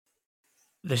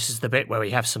This is the bit where we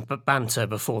have some banter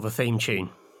before the theme tune.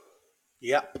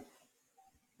 Yep.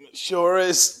 It sure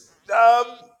is.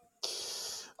 I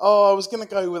was going to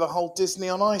go with a whole Disney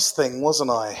on Ice thing, wasn't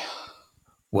I?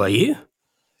 Were you?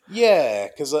 Yeah,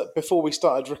 because before we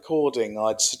started recording,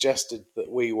 I'd suggested that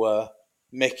we were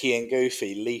Mickey and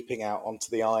Goofy leaping out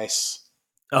onto the ice.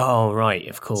 Oh, right,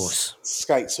 of course.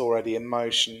 Skates already in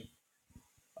motion.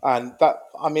 And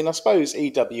I suppose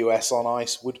EWS on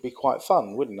ice would be quite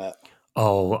fun, wouldn't it?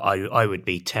 Oh, I would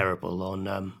be terrible on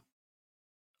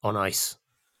ice.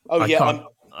 Oh, I yeah,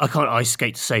 can't ice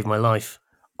skate to save my life.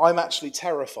 I'm actually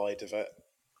terrified of it.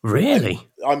 Really?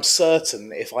 I'm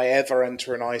certain if I ever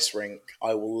enter an ice rink,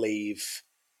 I will leave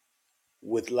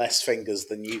with less fingers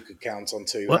than you could count on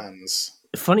two hands.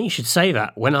 Funny you should say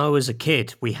that. When I was a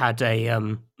kid, we had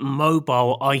a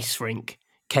mobile ice rink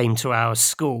came to our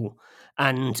school,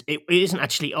 and it isn't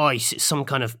actually ice. It's some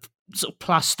kind of sort of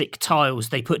plastic tiles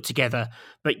they put together,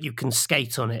 but you can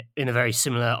skate on it in a very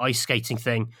similar ice skating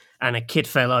thing. And a kid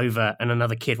fell over, and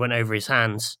another kid went over his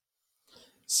hands.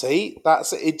 See,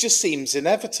 it. Just seems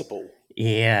inevitable.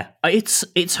 Yeah,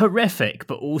 it's horrific,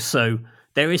 but also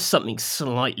there is something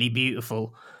slightly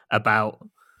beautiful about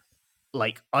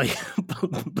like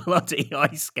bloody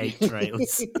ice skate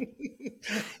trails.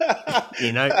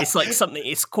 It's like something.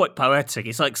 It's quite poetic.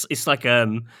 It's like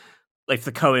the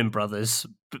Coen Brothers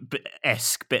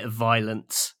esque bit of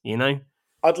violence.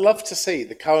 I'd love to see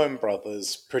the Coen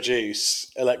Brothers produce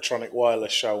Electronic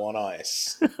Wireless Show on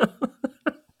ice.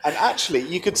 And actually,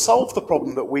 you could solve the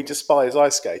problem that we despise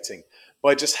ice skating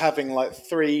by just having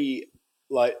three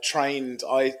trained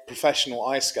professional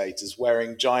ice skaters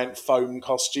wearing giant foam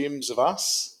costumes of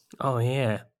us. Oh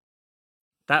yeah,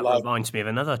 that reminds me of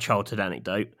another childhood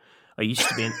anecdote. I used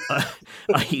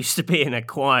to be in a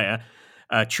choir,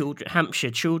 Hampshire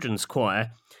Children's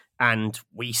Choir, and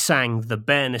we sang the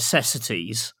Bare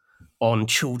Necessities on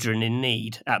Children in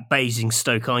Need at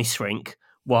Basingstoke Ice Rink,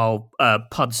 while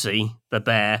Pudsey, the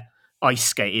bear, ice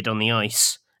skated on the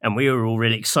ice. And we were all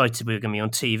really excited we were going to be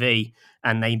on TV.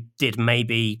 And they did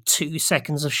maybe 2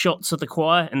 seconds of shots of the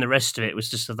choir, and the rest of it was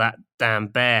just of that damn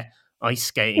bear ice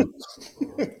skating.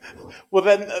 Well,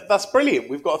 then that's brilliant.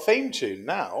 We've got a theme tune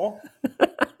now.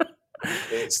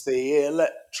 It's the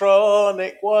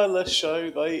Electronic Wireless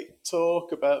Show. They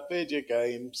talk about video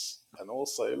games and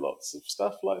also lots of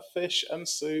stuff like fish and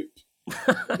soup.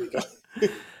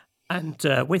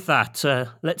 And with that,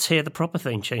 let's hear the proper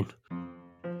theme tune.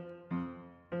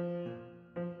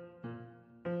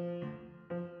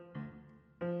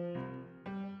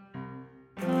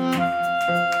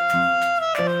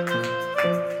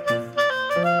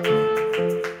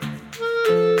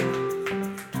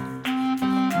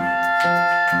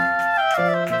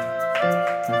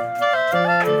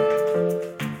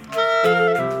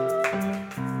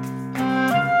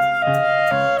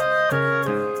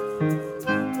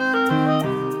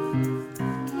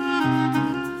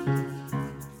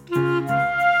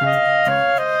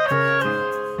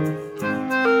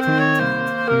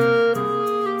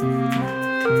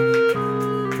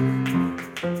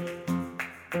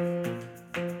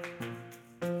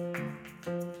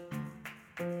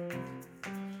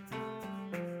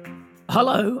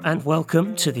 Hello and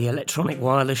welcome to the Electronic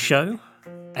Wireless Show,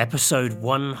 episode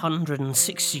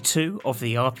 162 of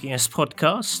the RPS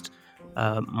podcast.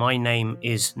 My name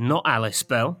is not Alice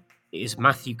Bell, it is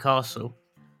Matthew Castle,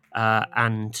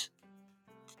 and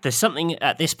there's something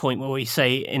at this point where we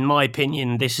say, in my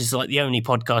opinion, this is like the only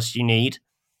podcast you need.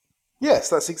 Yes,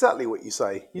 that's exactly what you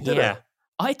say. You did it.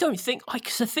 I don't think,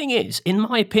 because the thing is, in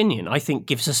my opinion, I think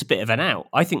gives us a bit of an out.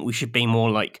 I think we should be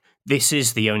more like, this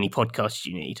is the only podcast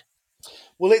you need.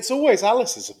 Well, it's always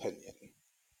Alice's opinion.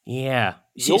 Yeah.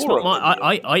 See, it's not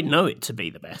I know it to be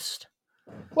the best.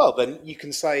 Well, then you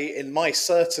can say, in my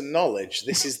certain knowledge,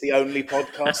 this is the only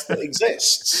podcast that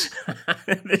exists.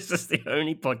 This is the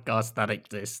only podcast that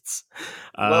exists.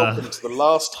 Welcome to the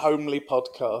last homely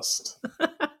podcast.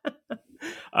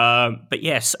 But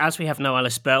yes, as we have no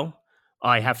Alice Bell,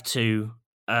 I have to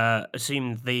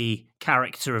assume the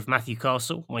character of Matthew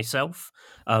Castle, myself.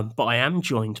 But I am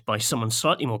joined by someone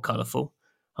slightly more colourful.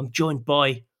 I'm joined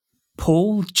by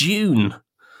Paul June.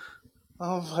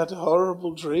 I've had a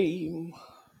horrible dream.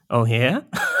 Oh, yeah?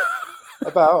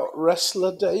 About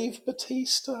wrestler Dave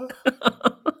Batista.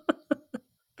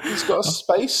 He's got a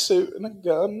spacesuit and a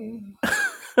gun.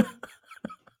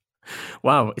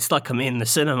 Wow, it's like I'm in the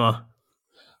cinema.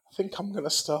 I think I'm going to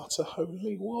start a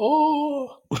holy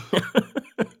war.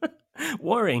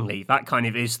 Worryingly, that kind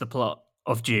of is the plot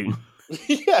of June.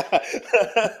 Yeah,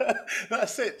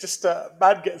 that's it. Just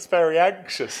man gets very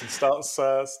anxious and starts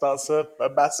a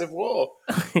massive war.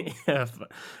 Yeah.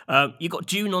 You got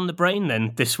June on the brain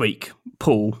then this week,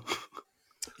 Paul.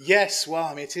 Yes, well,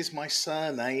 I mean, it is my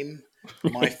surname.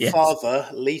 My Yes. father,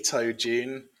 Leto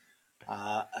June,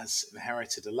 has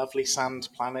inherited a lovely sand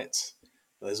planet.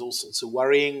 There's all sorts of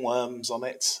worrying worms on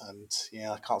it, and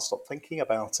yeah, I can't stop thinking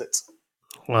about it.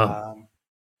 Well,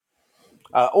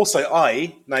 Also,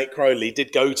 Nate Crowley,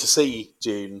 did go to see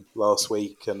June last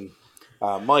week, and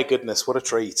my goodness, what a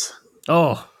treat!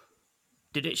 oh,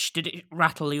 did it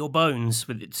rattle your bones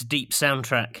with its deep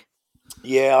soundtrack?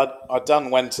 Yeah, I done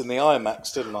went in the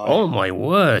IMAX, didn't I? Oh my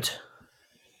word!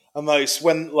 And those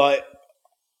when like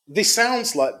this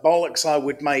sounds like bollocks I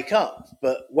would make up,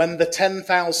 but when the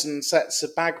 10,000 sets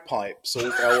of bagpipes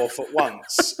all go off at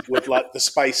once with like the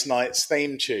Space Knights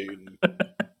theme tune,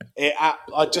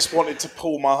 I just wanted to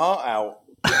pull my heart out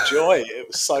with joy. It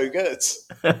was so good.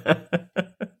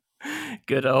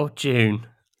 Good old June.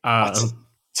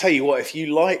 Tell you what, if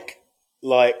you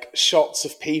like shots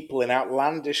of people in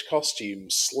outlandish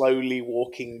costumes slowly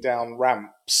walking down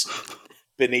ramps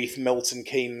beneath Milton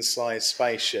Keynes sized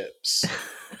spaceships,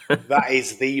 that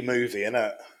is the movie, isn't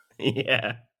it?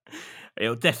 Yeah,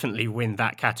 it'll definitely win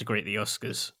that category at the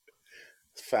Oscars.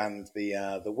 And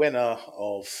the winner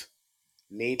of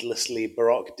needlessly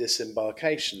baroque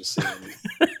disembarkation scene.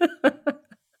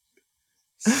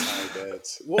 So good.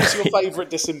 What's your favourite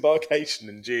disembarkation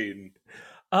in June?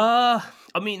 I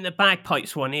mean, the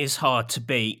bagpipes one is hard to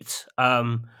beat.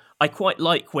 I quite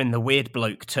like when the weird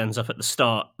bloke turns up at the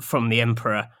start from the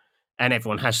Emperor and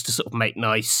everyone has to sort of make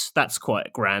nice. That's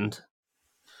quite grand.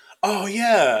 Oh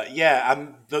yeah,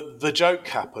 and the joke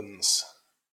happens.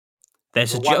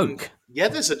 There's a joke. Yeah,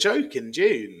 there's a joke in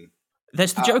June.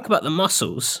 There's the joke about the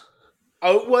muscles.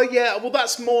 Oh, well, yeah, well,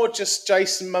 that's more just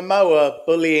Jason Momoa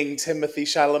bullying Timothy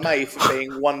Chalamet for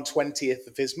being 1/20th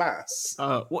of his mass.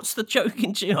 What's the joke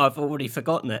in June? I've already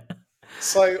forgotten it.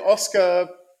 So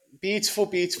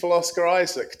beautiful Oscar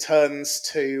Isaac turns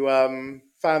to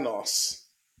Thanos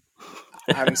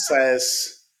and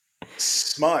says,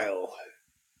 "Smile."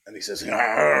 And he says,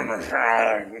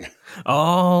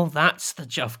 "Oh, that's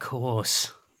of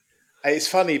course." It's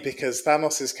funny because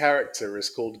Thanos' character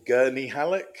is called Gurney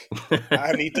Halleck,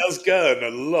 and he does gurn a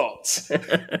lot.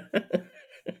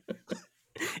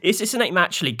 Is his name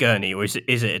actually Gurney, or is it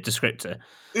a descriptor?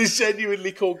 He's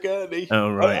genuinely called Gurney. Oh,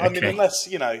 right. I mean, unless,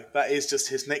 that is just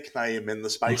his nickname in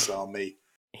the Space Army.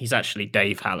 He's actually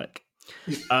Dave Halleck.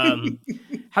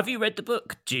 Have you read the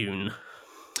book, June?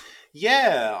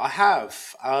 Yeah, I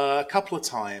have. A couple of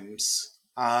times.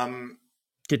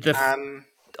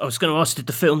 I was going to ask, did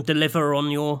the film deliver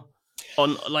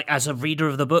as a reader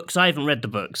of the books? I haven't read the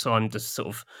book, so I'm just sort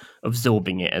of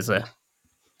absorbing it as a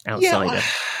outsider. Yeah,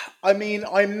 I mean,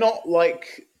 I'm not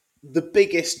like the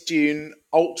biggest Dune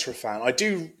ultra fan. I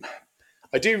do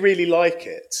really like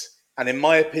it, and in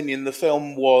my opinion, the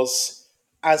film was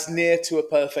as near to a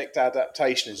perfect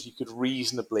adaptation as you could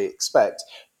reasonably expect.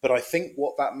 But I think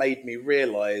what that made me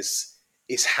realise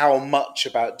is how much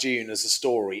about Dune as a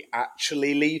story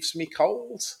actually leaves me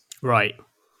cold. Right.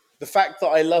 The fact that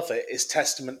I love it is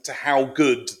testament to how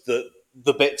good the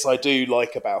bits I do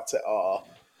like about it are.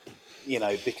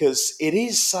 Because it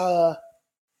is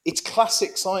it's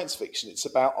classic science fiction. It's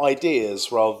about ideas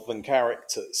rather than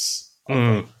characters, I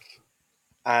think.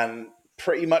 And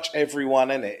pretty much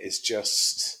everyone in it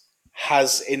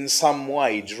has in some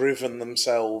way driven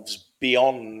themselves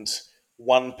beyond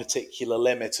one particular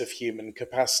limit of human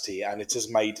capacity, and it has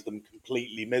made them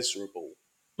completely miserable.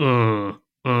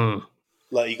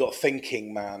 Like, you got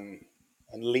thinking man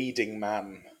and leading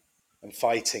man and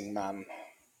fighting man.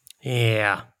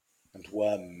 Yeah. And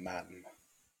worm man.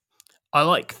 I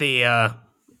like the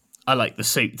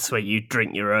suits where you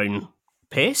drink your own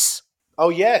piss. Oh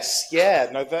yes, yeah.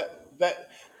 No, that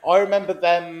I remember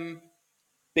them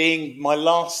being my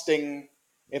lasting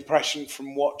impression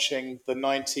from watching the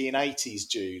 1980s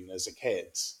Dune as a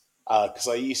kid, because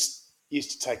I used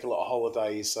to take a lot of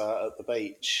holidays at the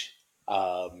beach,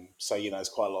 so there's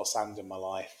quite a lot of sand in my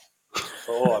life.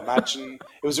 Imagine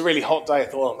it was a really hot day. I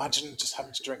thought, imagine just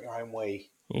having to drink your own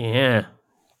wee. Yeah,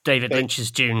 David Lynch's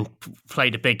Dune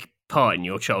played a big part in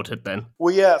your childhood then.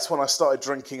 Well, yeah, that's when I started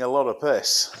drinking a lot of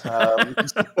piss.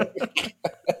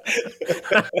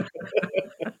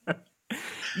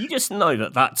 You just know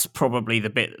that that's probably the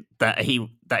bit that he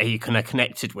kind of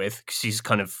connected with, because he's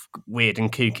kind of weird and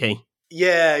kooky.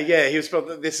 Yeah, he was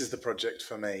probably, this is the project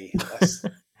for me.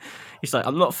 He's like,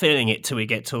 I'm not feeling it till we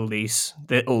get to all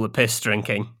the piss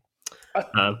drinking.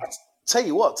 I Tell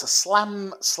you what, to slam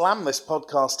this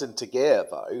podcast into gear,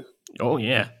 though, Oh,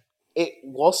 yeah. it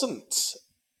wasn't.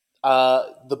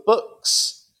 The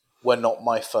books were not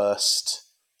my first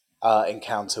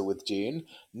encounter with Dune,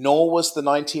 nor was the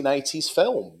 1980s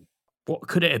film. What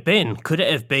could it have been? Could it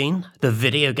have been the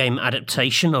video game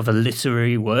adaptation of a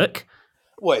literary work?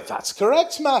 Wait, that's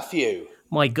correct, Matthew.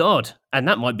 My God, and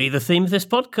that might be the theme of this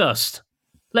podcast.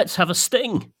 Let's have a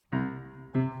sting.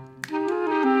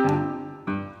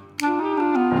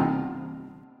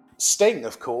 Sting,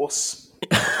 of course,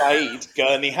 played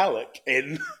Gurney Halleck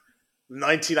in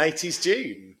 1980s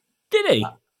Dune. Did he?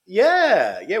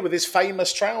 Yeah, with his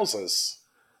famous trousers.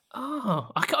 Oh,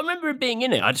 I can't remember him being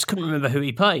in it. I just couldn't remember who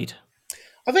he played.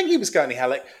 I think he was Gurney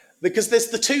Halleck because there's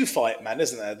the two fight men,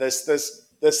 isn't there? There's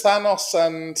Thanos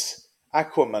and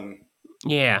Aquaman.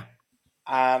 Yeah.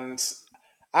 And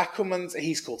Aquaman's,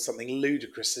 he's called something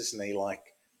ludicrous, isn't he? Like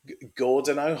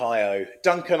Gordon, Ohio,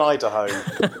 Duncan, Idaho.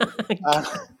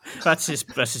 That's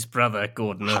his brother,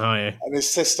 Gordon, Ohio. And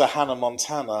his sister, Hannah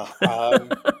Montana.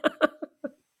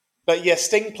 But yeah,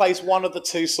 Sting plays one of the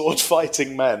two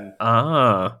sword-fighting men.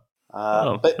 But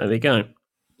there we go.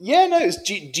 Yeah, no, it was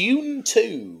Dune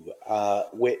 2,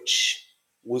 which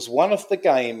was one of the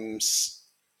games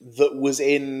that was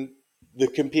in the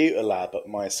computer lab at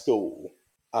my school.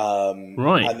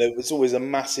 Right. And there was always a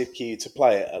massive queue to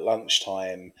play it at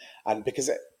lunchtime. And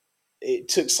because it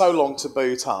took so long to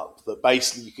boot up that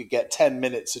basically you could get 10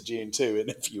 minutes of Dune 2 in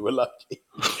if you were lucky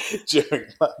during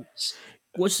lunch.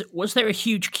 Was there a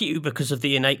huge queue because of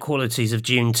the innate qualities of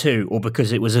Dune 2 or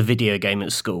because it was a video game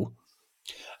at school?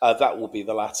 That will be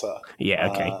the latter. Yeah,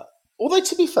 okay. Although,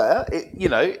 to be fair,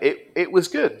 it was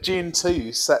good. Dune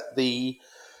 2 set the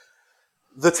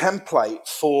template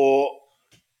for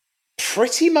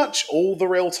pretty much all the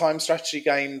real-time strategy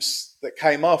games that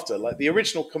came after. Like, the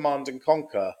original Command &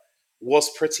 Conquer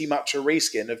was pretty much a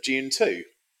reskin of Dune 2.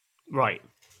 Right.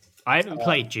 I haven't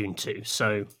played Dune 2,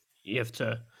 so you have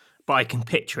to... But I can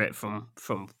picture it from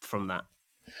that.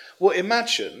 Well,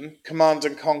 imagine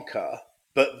Command & Conquer,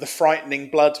 but the frightening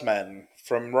bloodmen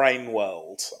from Rain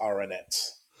World are in it.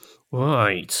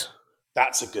 Right.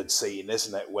 That's a good scene,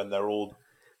 isn't it? When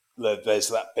there's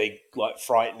that big, like,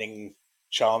 frightening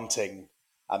chanting,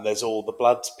 and there's all the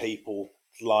blood people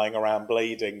lying around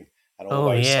bleeding, and all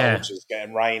those soldiers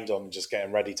getting rained on, just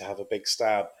getting ready to have a big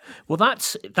stab. Well,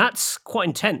 that's quite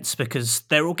intense because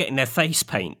they're all getting their face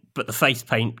paint, but the face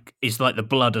paint is like the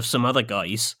blood of some other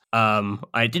guys.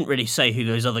 I didn't really say who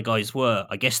those other guys were.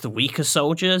 I guess the weaker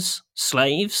soldiers,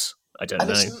 slaves. I don't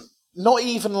know. It's not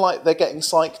even like they're getting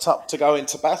psyched up to go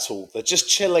into battle. They're just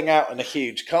chilling out in a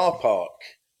huge car park.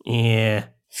 Yeah.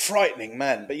 Frightening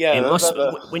men. But yeah,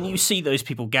 when you see those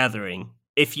people gathering,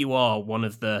 if you are one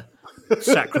of the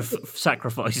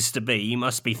sacrifices to be, you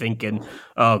must be thinking,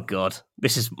 oh God,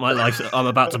 this is my life. I'm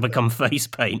about to become face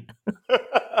paint.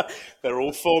 They're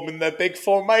all forming their big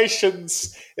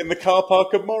formations in the car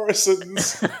park of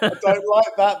Morrison's. I don't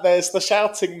like that. There's the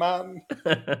shouting man.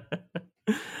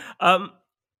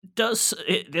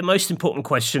 The most important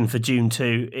question for Dune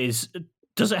 2 is,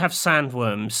 does it have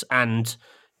sandworms and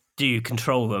do you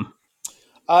control them?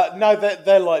 No,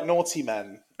 they're like naughty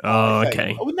men. Oh,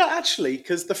 okay. Oh, no, actually,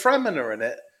 because the Fremen are in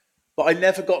it, but I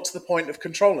never got to the point of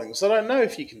controlling them, so I don't know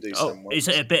if you can do sandworms. Is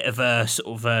it a bit of a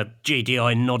sort of a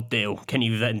GDI nod deal? Can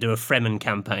you then do a Fremen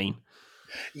campaign?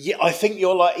 Yeah, I think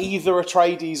you're like either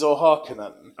Atreides or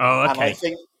Harkonnen. Oh, okay. And I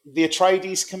think the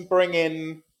Atreides can bring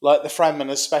in like the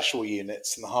Fremen as special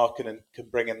units, and the Harkonnen can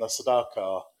bring in the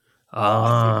Sardaukar.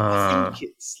 I think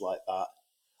it's like that.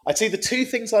 I'd say the two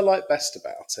things I liked best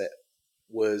about it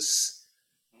was,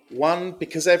 one,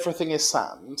 because everything is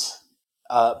sand,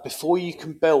 before you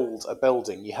can build a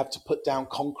building, you have to put down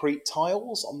concrete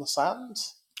tiles on the sand.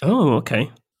 Oh,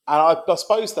 okay. And I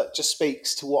suppose that just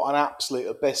speaks to what an absolute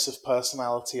abyss of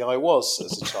personality I was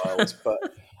as a child, but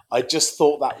I just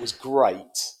thought that was great.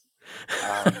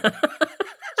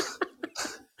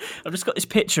 I've just got this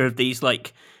picture of these,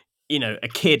 like, you know, a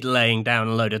kid laying down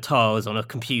a load of tiles on a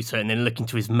computer and then looking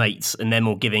to his mates and them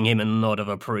all giving him a nod of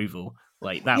approval.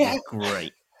 Like, that was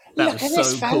great. That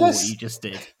was so cool what you just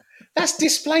did. That's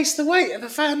displaced the weight of the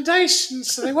foundations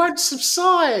so they won't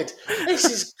subside. This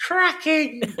is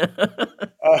cracking. But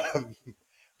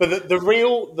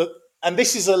and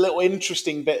this is a little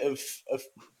interesting bit of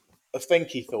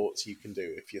thinky thoughts you can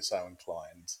do if you're so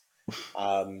inclined.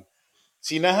 So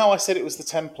you know how I said it was the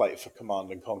template for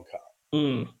Command and Conquer?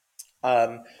 Mm.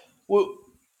 Well,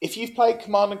 if you've played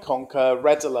Command and Conquer,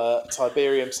 Red Alert,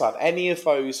 Tiberium Sun, any of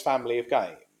those family of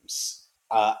games,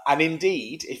 and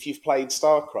indeed, if you've played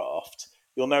StarCraft,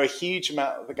 you'll know a huge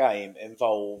amount of the game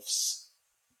involves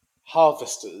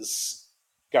harvesters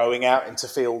going out into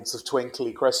fields of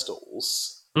twinkly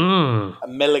crystals Mm.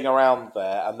 and milling around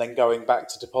there and then going back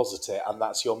to deposit it, and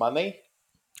that's your money.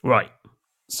 Right.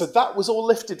 So that was all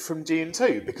lifted from Dune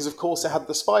 2 because, of course, it had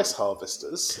the spice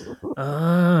harvesters.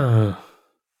 Ah.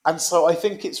 And so I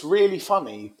think it's really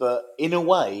funny that, in a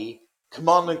way,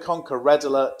 Command & Conquer Red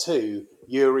Alert 2,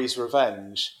 Yuri's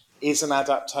Revenge, is an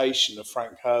adaptation of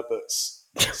Frank Herbert's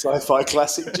sci-fi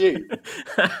classic Dune.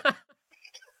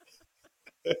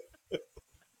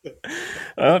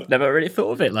 I've never really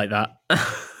thought of it like that.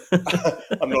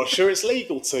 I'm not sure it's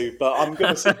legal to, but I'm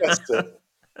going to suggest it.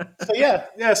 So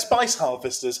yeah, spice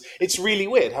harvesters. It's really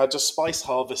weird how just spice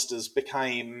harvesters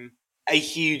became a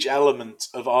huge element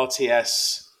of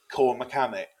RTS core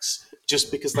mechanics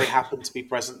just because they happen to be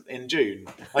present in Dune.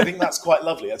 I think that's quite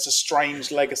lovely. It's a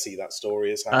strange legacy that story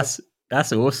has had.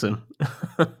 That's awesome.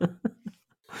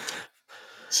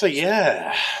 So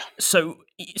yeah. So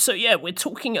yeah, we're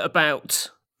talking about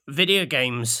video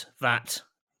games that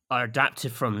are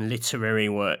adapted from literary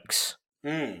works.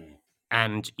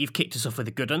 And you've kicked us off with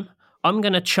a good one. I'm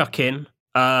going to chuck in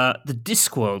the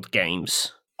Discworld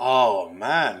games. Oh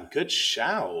man, good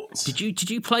shout. Did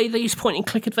you play these point and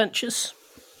click adventures?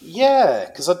 Yeah,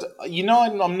 because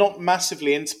I'm not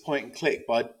massively into point and click,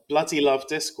 but I bloody love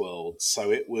Discworld,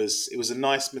 so it was a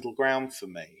nice middle ground for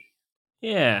me.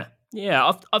 Yeah.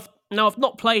 I've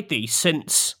not played these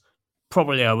since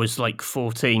probably I was like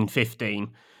 14,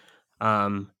 15.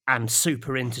 And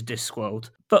super into Discworld.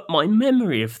 But my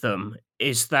memory of them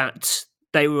is that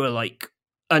they were like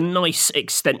a nice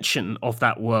extension of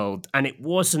that world, and it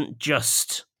wasn't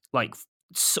just like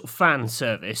sort of fan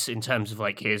service in terms of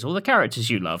like, here's all the characters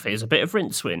you love, here's a bit of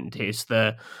Rincewind, here's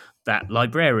that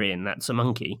librarian, that's a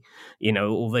monkey,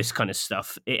 all this kind of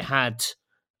stuff. It had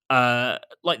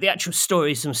like the actual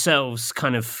stories themselves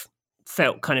kind of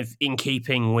felt kind of in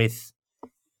keeping with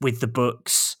the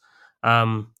books.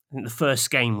 I think the first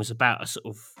game was about a sort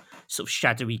of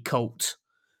shadowy cult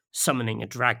summoning a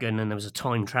dragon, and there was a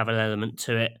time travel element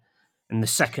to it. And the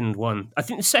second one, I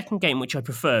think the second game, which I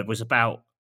preferred, was about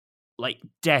like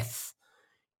Death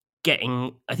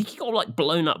getting, I think he got like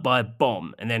blown up by a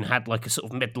bomb and then had like a sort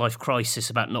of midlife crisis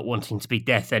about not wanting to be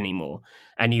Death anymore.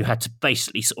 And you had to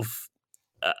basically sort of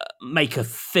make a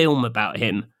film about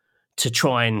him to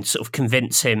try and sort of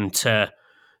convince him to,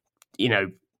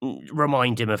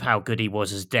 remind him of how good he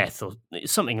was as Death or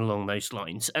something along those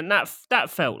lines. And that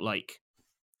felt like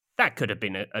that could have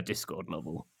been a Discworld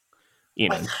novel.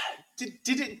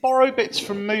 Did it borrow bits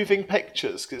from moving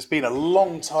pictures? Because it's been a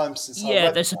long time since I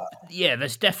read that.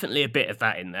 There's definitely a bit of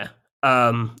that in there.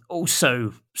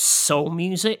 Also, soul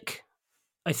music,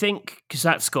 I think, because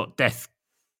that's got Death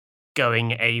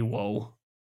going AWOL.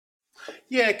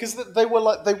 Yeah, because they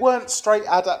weren't straight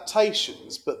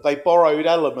adaptations, but they borrowed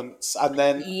elements, and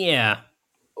then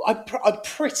I'm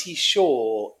pretty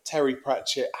sure Terry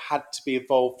Pratchett had to be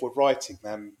involved with writing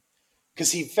them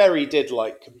because he very did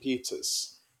like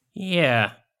computers.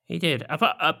 Yeah, he did.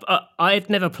 I've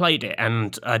never played it,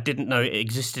 and I didn't know it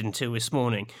existed until this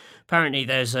morning. Apparently,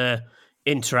 there's a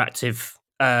interactive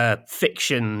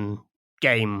fiction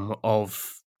game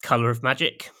of Colour of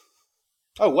Magic.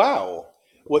 Oh wow!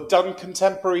 What, done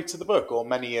contemporary to the book, or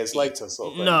many years later, sort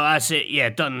of thing? No, that's it. Yeah,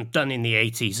 done in the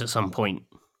 80s at some point.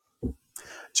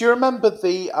 Do you remember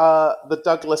the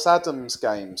Douglas Adams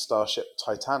game, Starship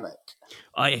Titanic?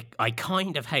 I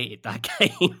kind of hated that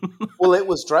game. Well, it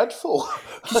was dreadful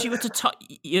because you had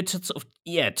to sort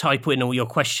of type in all your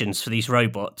questions for these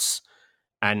robots,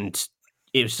 and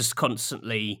it was just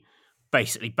constantly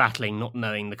basically battling, not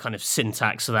knowing the kind of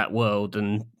syntax of that world,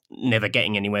 and never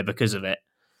getting anywhere because of it.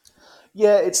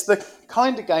 Yeah, it's the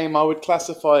kind of game I would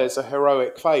classify as a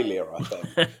heroic failure, I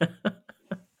think.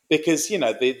 Because,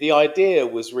 the idea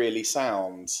was really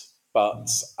sound, but,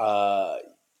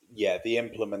 the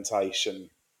implementation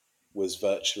was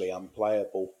virtually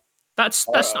unplayable. That's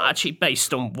not actually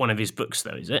based on one of his books,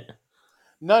 though, is it?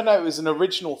 No, it was an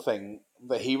original thing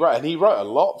that he wrote, and he wrote a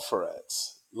lot for it.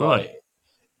 Right.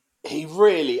 He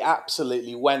really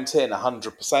absolutely went in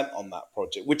 100% on that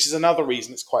project, which is another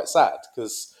reason it's quite sad,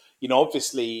 because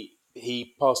obviously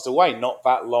he passed away not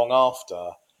that long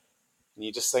after, and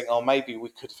you just think, oh, maybe we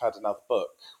could have had another book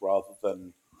rather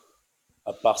than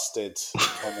a busted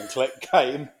point and click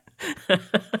game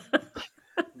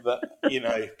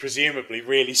that, presumably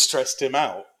really stressed him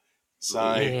out.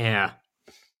 So yeah.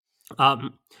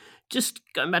 Just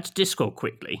going back to Discworld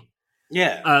quickly.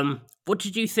 Yeah. What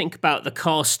did you think about the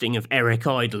casting of Eric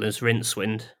Idle as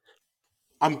Rincewind?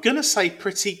 I'm gonna say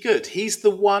pretty good. He's the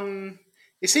one.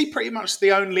 Is he pretty much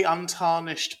the only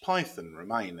untarnished Python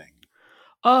remaining?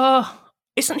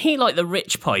 Isn't he like the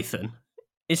rich Python?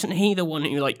 Isn't he the one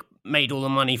who like made all the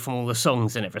money from all the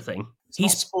songs and everything?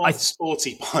 He's not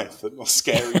Sporty Python or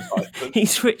Scary Python.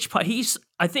 He's rich Python.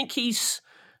 I think he's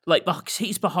like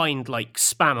he's behind like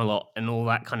Spamalot and all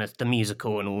that kind of the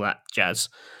musical and all that jazz.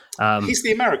 He's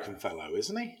the American fellow,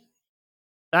 isn't he?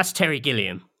 That's Terry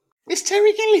Gilliam. Is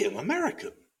Terry Gilliam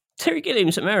American? Terry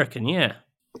Gilliam's American, yeah.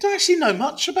 I don't actually know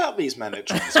much about these men at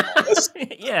Transformers.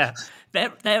 Yeah,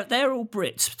 they're all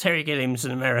Brits. Terry Gilliam's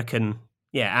an American,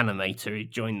 animator who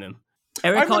joined them.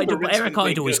 Eric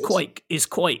Idle is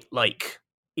quite like,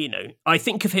 you know, I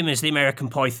think of him as the American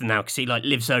Python now because he like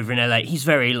lives over in LA. He's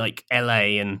very like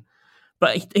LA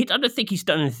but I don't think he's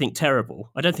done anything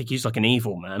terrible. I don't think he's like an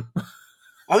evil man.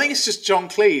 I think it's just John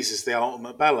Cleese is the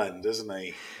ultimate bellend, isn't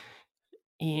he?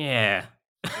 Yeah.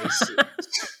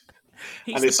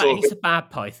 He's the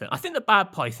bad Python. I think the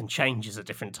bad Python changes at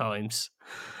different times.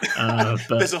 But...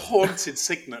 There's a haunted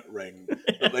signet ring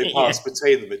that they pass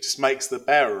between them. It just makes the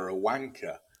bearer a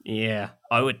wanker. Yeah,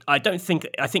 I think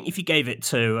if you gave it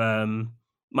to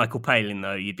Michael Palin,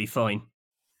 though, you'd be fine.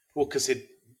 Well, because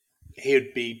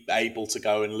he'd be able to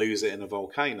go and lose it in a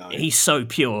volcano. He's so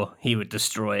pure, he would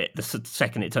destroy it the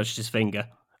second it touched his finger.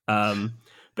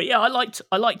 But yeah, I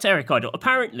liked Eric Idle.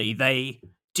 Apparently, they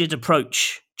did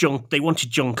approach John. They wanted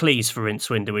John Cleese for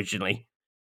Rincewind originally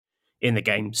in the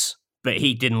games, but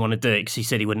he didn't want to do it because he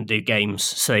said he wouldn't do games.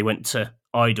 So they went to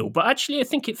Idle. But actually, I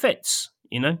think it fits.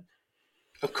 You know.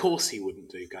 Of course, he wouldn't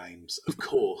do games. Of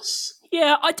course.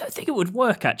 Yeah, I don't think it would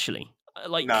work actually.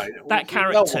 Like that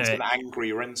character, no one's an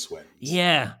angry Rincewind.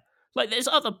 Yeah, like there's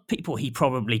other people he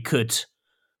probably could,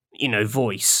 you know,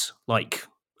 voice. Like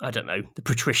I don't know, the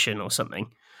Patrician or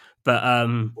something. But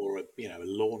or a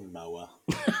lawnmower.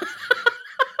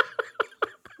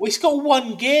 Well, he's got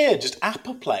one gear, just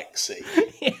apoplexy.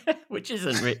 Yeah, which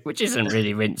isn't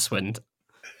really Rincewind.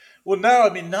 Well, no,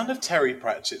 I mean none of Terry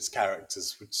Pratchett's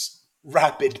characters were just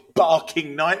rabid,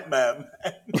 barking nightmare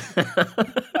men.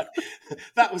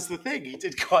 That was the thing. He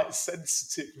did quite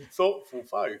sensitive and thoughtful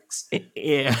folks.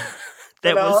 Yeah.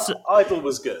 Idle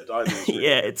was good.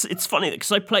 Yeah, it's funny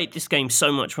because I played this game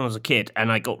so much when I was a kid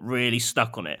and I got really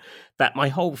stuck on it that my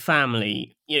whole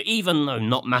family, you know, even though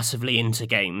not massively into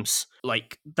games,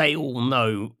 like they all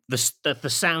know the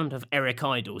sound of Eric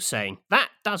Idle saying, "That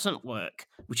doesn't work,"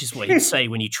 which is what he'd say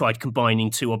when you tried combining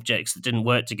two objects that didn't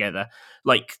work together.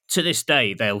 Like to this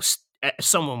day,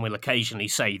 someone will occasionally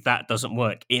say that doesn't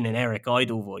work in an Eric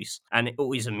Idle voice. And it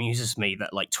always amuses me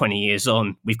that like 20 years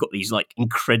on, we've got these like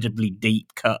incredibly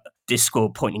deep cut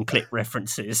Discord point and click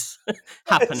references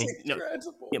happening.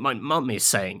 My mum is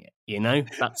saying it, you know,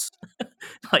 that's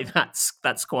like,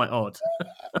 that's quite odd.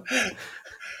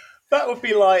 That would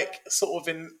be like sort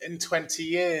of in 20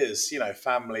 years, you know,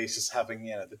 families just having,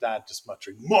 you know, the dad just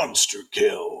muttering, "Monster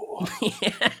kill."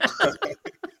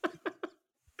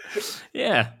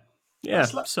 Yeah. Yeah.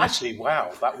 Actually,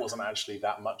 wow, that wasn't actually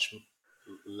that much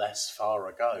less far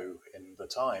ago in the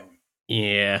time.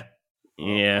 Yeah.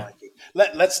 Yeah.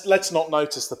 Let's not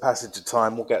notice the passage of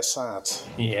time. We'll get sad.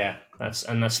 Yeah, that's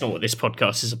not what this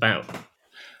podcast is about.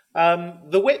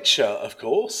 The Witcher, of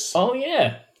course. Oh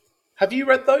yeah. Have you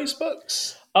read those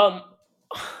books?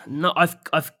 No,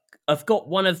 I've got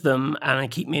one of them, and I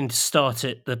keep meaning to start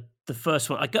it. The first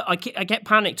one. I get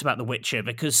panicked about The Witcher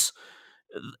because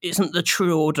isn't the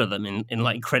true order of them in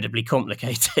like incredibly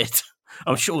complicated?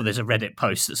 I'm sure there's a Reddit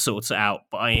post that sorts it out,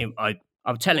 but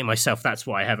I'm telling myself that's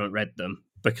why I haven't read them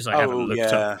because I haven't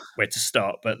looked up where to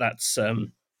start. But that's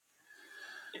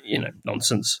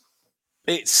nonsense.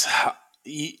 It's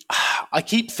I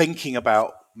keep thinking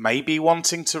about maybe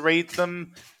wanting to read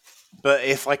them, but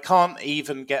if I can't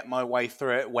even get my way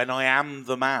through it when I am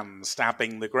the man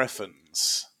stabbing the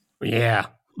griffins, yeah,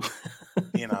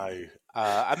 you know.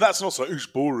 And that's not so it's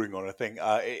boring or anything.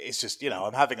 It's just, you know,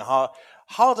 I'm having a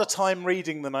harder time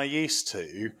reading than I used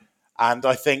to. And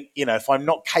I think, you know, if I'm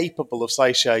not capable of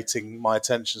satiating my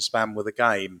attention span with a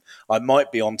game, I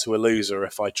might be onto a loser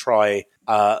if I try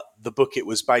the book it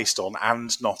was based on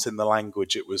and not in the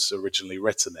language it was originally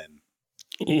written in.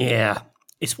 Yeah.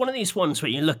 It's one of these ones where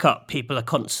you look up, people are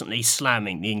constantly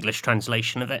slamming the English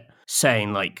translation of it,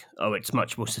 saying like, oh, it's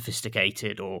much more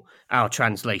sophisticated, or our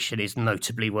translation is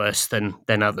notably worse than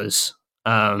others.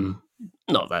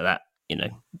 Not that, you know,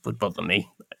 would bother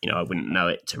me. You know, I wouldn't know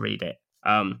it to read it.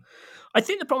 I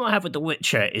think the problem I have with The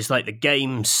Witcher is like the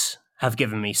games have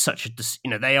given me such a, you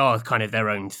know, they are kind of their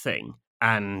own thing,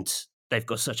 and they've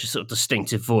got such a sort of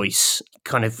distinctive voice.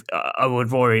 Kind of, I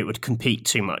would worry it would compete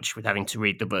too much with having to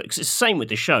read the books. It's the same with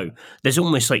the show. There's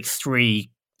almost like 3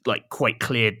 like quite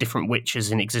clear different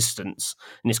Witchers in existence,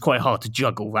 and it's quite hard to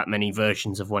juggle that many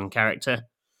versions of one character.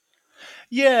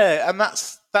 Yeah, and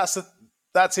that's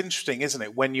interesting, isn't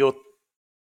it? When you're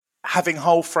having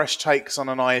whole fresh takes on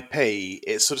an IP,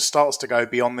 it sort of starts to go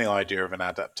beyond the idea of an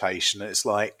adaptation. It's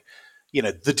like,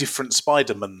 the different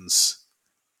Spider-Mans.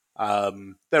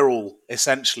 They're all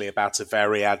essentially about a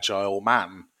very agile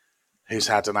man who's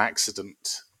had an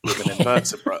accident with an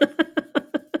invertebrate.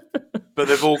 But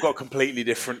they've all got completely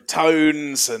different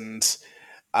tones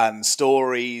and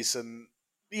stories, and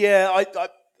yeah,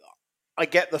 I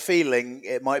get the feeling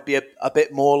it might be a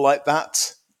bit more like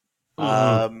that.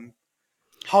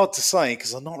 Hard to say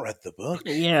because I've not read the book.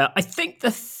 Yeah, I think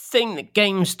the thing that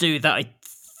games do that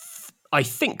I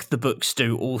think the books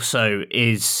do also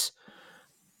is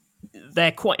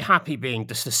they're quite happy being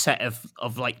just a set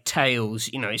of like tales.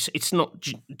 It's not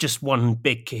just one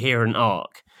big coherent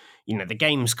arc. The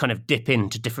games kind of dip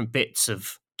into different bits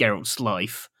of Geralt's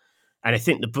life. And I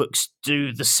think the books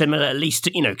do the similar, at least,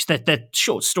 because they're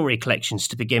short story collections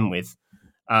to begin with.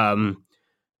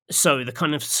 So the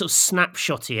kind of sort of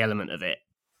snapshotty element of it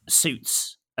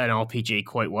suits an RPG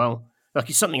quite well. Like,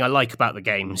 it's something I like about the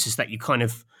games is that you kind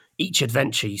of, each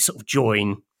adventure you sort of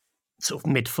join sort of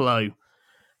mid-flow,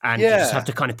 and you just have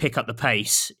to kind of pick up the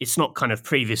pace. It's not kind of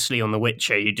previously on The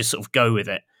Witcher, you just sort of go with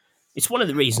it. It's one of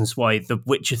the reasons why The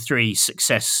Witcher 3's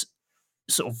success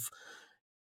sort of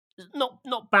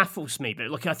not baffles me,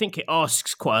 but like I think it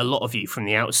asks quite a lot of you from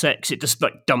the outset, because it just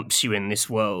like dumps you in this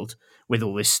world with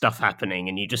all this stuff happening,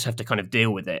 and you just have to kind of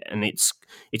deal with it, and it's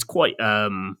quite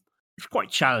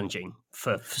challenging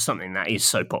for something that is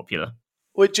so popular.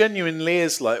 Well, it genuinely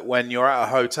is like when you're at a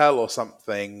hotel or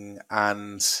something,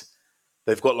 and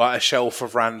they've got like a shelf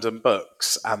of random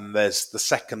books, and there's the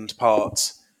second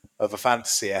part of a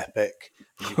fantasy epic.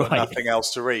 You've got nothing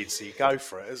else to read, so you go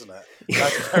for it, isn't it?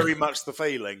 That's very much the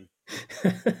feeling.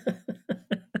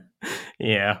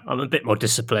 Yeah, I'm a bit more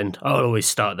disciplined. I'll always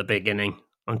start at the beginning.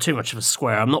 I'm too much of a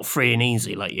square. I'm not free and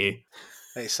easy like you.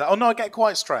 Oh no, I get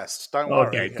quite stressed. Don't worry.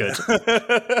 Okay, good.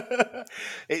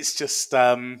 It's just,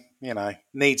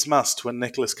 needs must when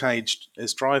Nicolas Cage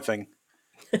is driving.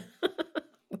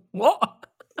 What?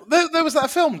 There was that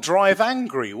film Drive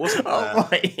Angry, wasn't there? Oh,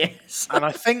 right, yes. And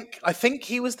I think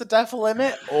he was the devil in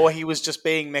it, or he was just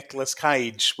being Nicolas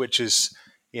Cage, which is,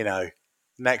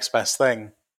 next best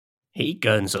thing. He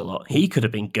gurns a lot. He could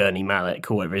have been Gurney Mallet,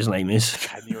 or whatever his name is.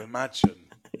 Can you imagine?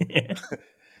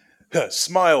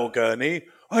 Smile, Gurney.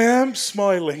 I am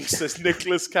smiling, says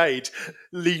Nicolas Cage,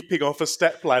 leaping off a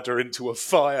stepladder into a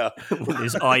fire. With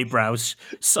his eyebrows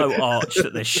so arched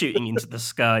that they're shooting into the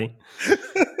sky.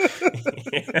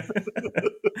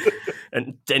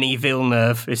 And Denis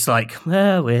Villeneuve is like,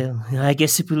 well, I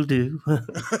guess it will do.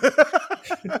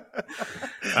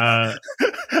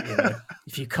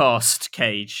 If you cast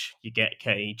Cage, you get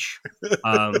Cage.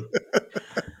 I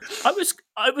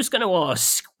was going to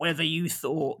ask whether you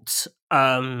thought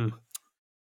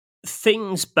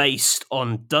things based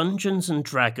on Dungeons and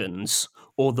Dragons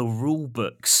or the rule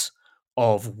books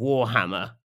of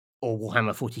Warhammer or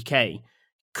Warhammer 40k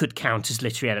could count as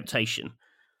literary adaptation,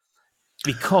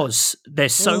 because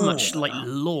there's so much like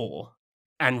lore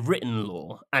and written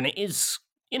lore, and it is,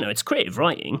 it's creative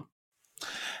writing.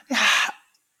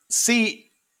 See,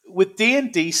 with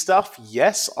D&D stuff,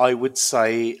 yes, I would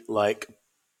say like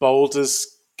Baldur's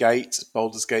Gate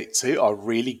 2 are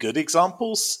really good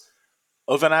examples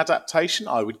of an adaptation.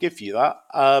 I would give you that.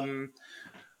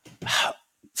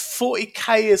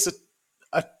 40k is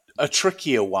a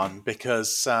trickier one,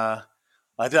 because I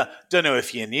don't know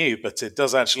if you knew, but it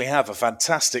does actually have a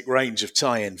fantastic range of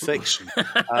tie-in fiction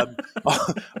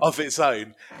of its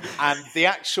own, and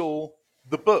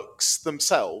the books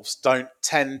themselves don't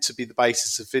tend to be the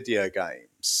basis of video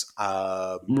games.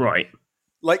 Right.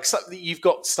 Like, you've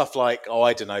got stuff like,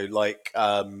 War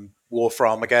for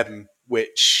Armageddon,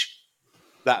 which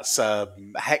that's a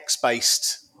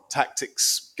hex-based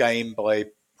tactics game by,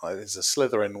 there's a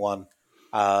Slytherin one.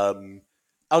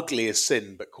 Ugly as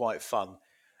sin, but quite fun.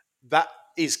 That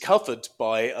is covered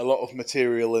by a lot of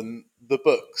material in the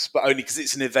books, but only because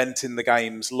it's an event in the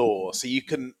game's lore. So you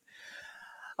can...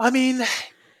 I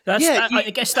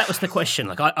guess that was the question.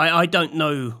 Like, I don't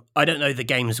know the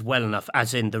games well enough,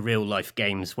 as in the real life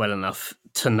games well enough,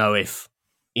 to know if,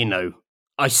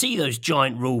 I see those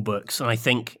giant rule books and I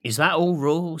think, is that all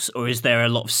rules, or is there a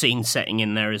lot of scene setting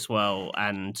in there as well,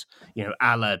 and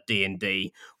a la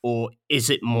D&D, or is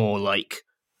it more like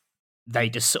they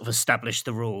just sort of establish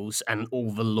the rules and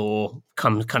all the lore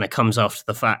comes after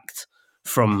the fact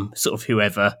from sort of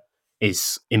whoever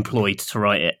is employed to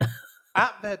write it?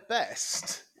 At their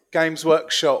best, Games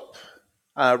Workshop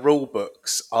rule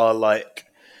books are like,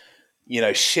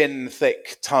 shin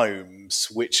thick tomes,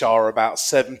 which are about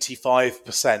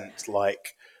 75%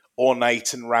 like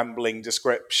ornate and rambling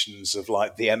descriptions of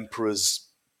like the emperor's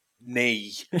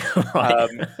knee, Right.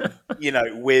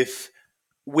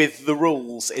 with the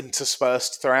rules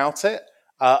interspersed throughout it.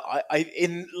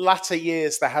 In latter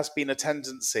years, there has been a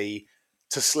tendency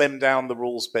to slim down the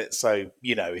rules bit so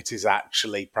it is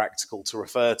actually practical to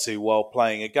refer to while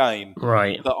playing a game.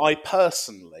 Right. That I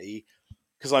personally,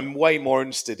 because I'm way more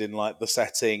interested in like the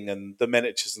setting and the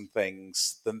miniatures and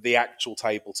things than the actual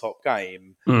tabletop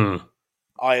game. Mm.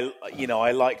 I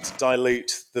like to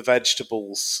dilute the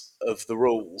vegetables of the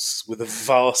rules with a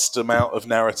vast amount of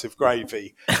narrative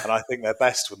gravy, and I think they're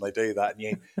best when they do that.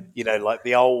 And like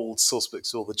the old source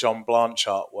books or the John Blanche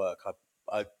artwork,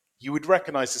 you would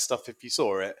recognise this stuff if you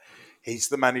saw it. He's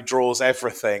the man who draws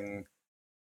everything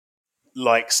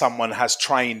like someone has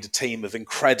trained a team of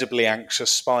incredibly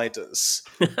anxious spiders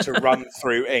to run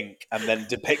through ink and then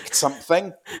depict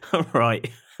something. Right.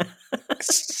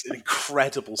 It's an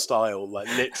incredible style. Like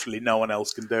literally, no one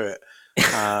else can do it.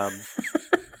 I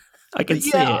can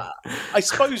see it. I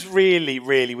suppose, really,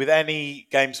 with any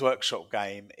Games Workshop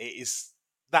game,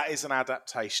 that is an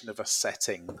adaptation of a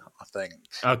setting. I think.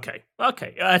 Okay.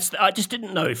 I just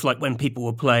didn't know if, like, when people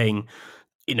were playing,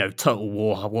 Total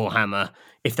Warhammer,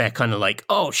 if they're kind of like,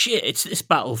 oh shit, it's this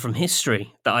battle from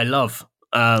history that I love.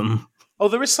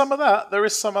 There is some of that.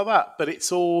 But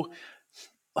it's all.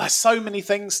 There's so many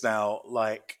things now,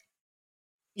 like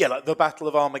the Battle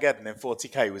of Armageddon in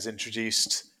 40k was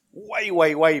introduced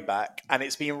way back, and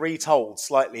it's been retold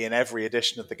slightly in every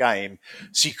edition of the game,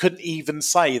 so you couldn't even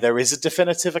say there is a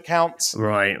definitive account.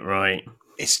 Right.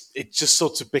 It's just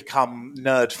sort of become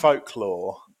nerd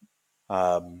folklore,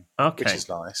 Okay. which is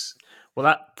nice. Well,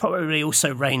 that probably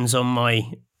also rains on my...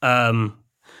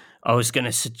 I was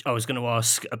going to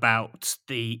ask about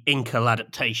the Incal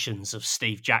adaptations of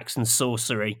Steve Jackson's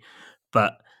Sorcery,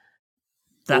 but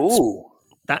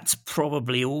that's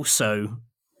probably also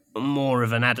more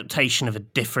of an adaptation of a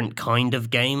different kind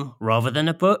of game rather than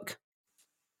a book.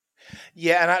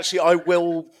 Yeah, and actually, I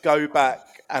will go back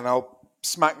and I'll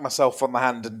smack myself on the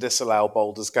hand and disallow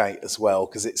Baldur's Gate as well,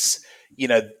 because it's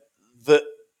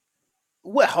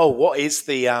what is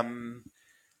the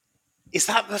is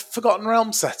that the Forgotten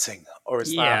Realms setting, or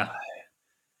is that?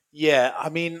 Yeah, I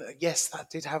mean, yes, that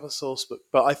did have a source book,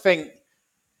 but I think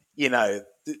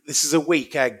this is a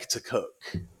weak egg to cook.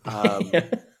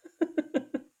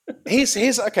 Here's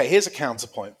a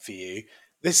counterpoint for you.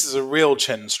 This is a real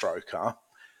chin stroker.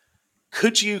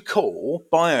 Could you call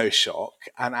BioShock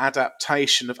an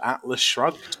adaptation of Atlas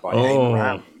Shrugged by Ayn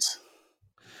Rand?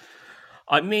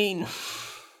 I mean,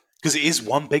 because it is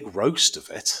one big roast of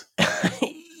it.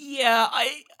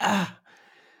 Yeah,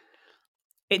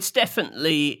 it's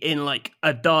definitely in like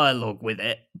a dialogue with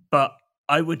it, but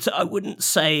I wouldn't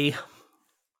say,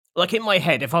 like, in my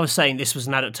head, if I was saying this was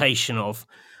an adaptation of,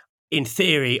 in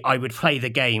theory, I would play the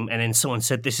game, and then someone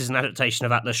said this is an adaptation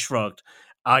of Atlas Shrugged.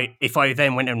 If I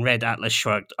then went and read Atlas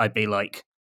Shrugged, I'd be like,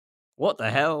 what the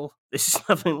hell? This is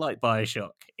nothing like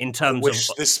BioShock in terms of...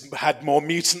 this had more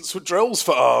mutants with drills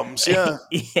for arms, yeah.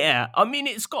 Yeah, I mean,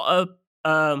 it's got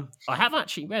I have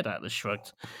actually read Atlas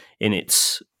Shrugged in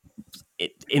its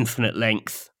infinite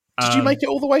length. Did you make it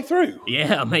all the way through?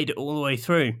 Yeah, I made it all the way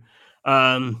through.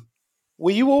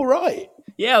 Were you all right?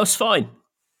 Yeah, I was fine.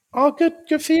 Oh,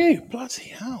 good for you. Bloody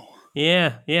hell.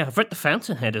 Yeah. I've read The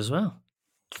Fountainhead as well.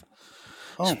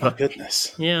 Oh, my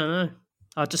goodness. Yeah, I know.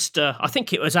 I just, I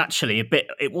think it was actually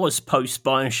it was post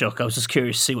BioShock. I was just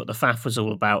curious to see what the faff was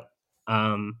all about.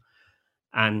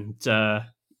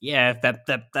 Yeah,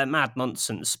 they're mad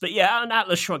nonsense. But yeah, and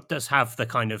Atlas Shrugged does have the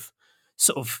kind of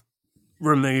sort of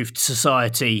removed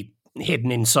society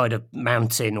hidden inside a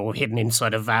mountain or hidden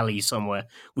inside a valley somewhere,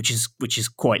 which is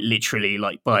quite literally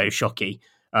like BioShocky,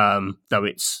 though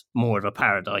it's more of a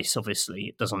paradise. Obviously,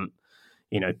 it doesn't.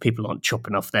 People aren't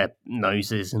chopping off their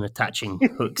noses and attaching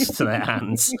hooks to their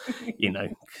hands.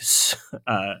 Because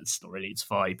it's not really its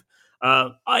vibe.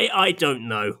 I don't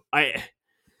know.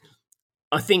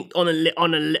 I think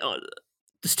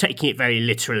just taking it very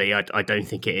literally, I don't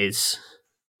think it is.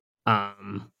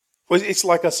 Well, it's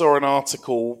like I saw an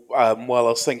article while I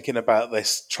was thinking about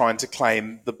this, trying to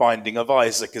claim The Binding of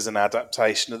Isaac as an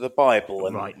adaptation of the Bible.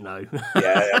 And right, no.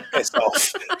 Yeah, it's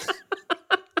off.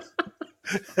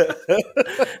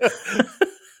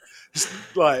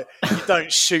 Like, you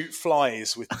don't shoot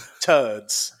flies with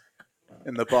turds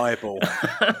in the Bible.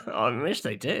 I wish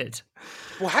they did.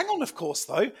 Well, hang on, of course,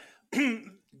 though.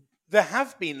 There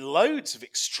have been loads of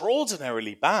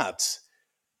extraordinarily bad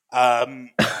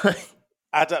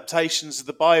adaptations of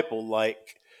the Bible,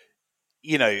 like,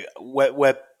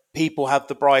 where people had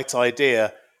the bright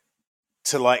idea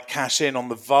to like cash in on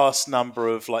the vast number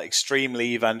of like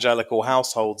extremely evangelical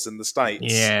households in the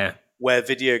States where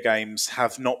video games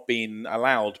have not been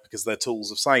allowed because they're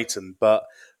tools of Satan, but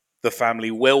the family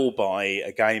will buy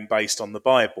a game based on the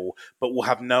Bible, but will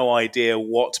have no idea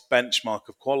what benchmark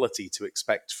of quality to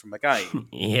expect from a game.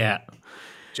 Yeah.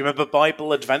 Do you remember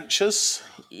Bible Adventures?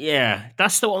 Yeah,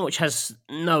 that's the one which has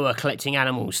Noah collecting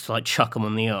animals to like chuck them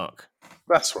on the ark.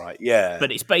 That's right, yeah.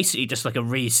 But it's basically just like a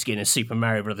reskin of Super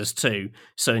Mario Brothers 2.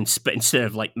 So instead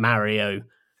of like Mario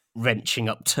wrenching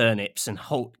up turnips and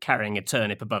carrying a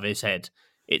turnip above his head,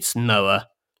 it's Noah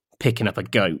picking up a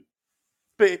goat.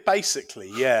 But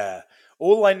basically, yeah.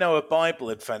 All I know of Bible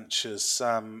Adventures,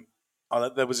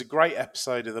 there was a great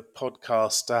episode of the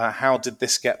podcast, How Did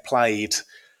This Get Played?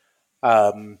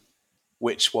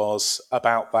 Which was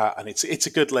about that, and it's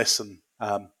a good listen.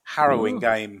 Harrowing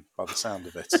game by the sound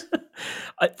of it.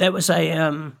 There was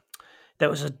a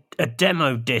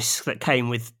demo disc that came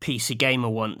with PC Gamer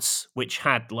once, which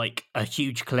had like a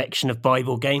huge collection of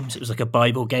Bible games. It was like a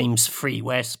Bible games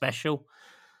freeware special,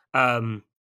 and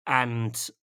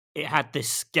it had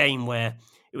this game where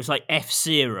it was like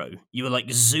F-Zero. You were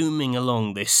like zooming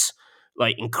along this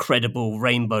like incredible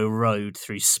rainbow road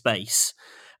through space,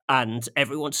 and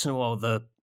every once in a while the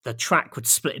track would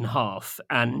split in half,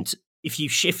 and if you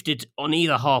shifted on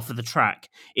either half of the track,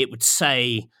 it would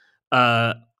say,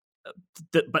 but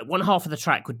one half of the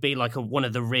track would be like one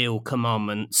of the real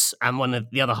commandments, and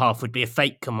the other half would be a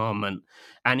fake commandment.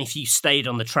 And if you stayed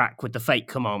on the track with the fake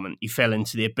commandment, you fell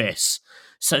into the abyss.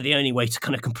 So the only way to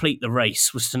kind of complete the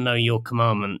race was to know your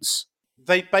commandments.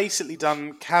 They'd basically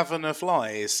done Cavern of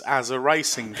Lies as a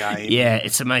racing game. Yeah,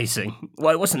 it's amazing.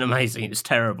 Well, it wasn't amazing; it was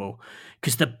terrible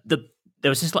because there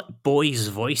was this like boy's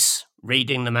voice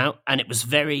reading them out, and it was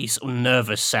very sort of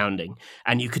nervous sounding,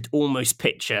 and you could almost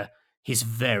picture his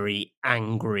very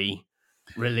angry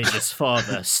religious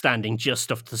father standing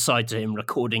just off to the side of him,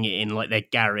 recording it in like their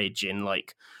garage in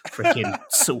like freaking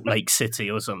Salt Lake City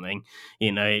or something.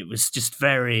 You know, it was just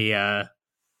very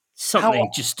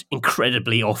something just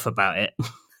incredibly off about it.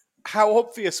 How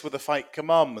obvious were the fake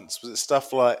commandments? Was it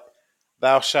stuff like,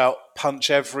 thou shalt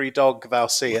punch every dog thou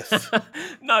seest?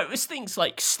 No, it was things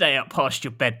like stay up past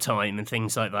your bedtime and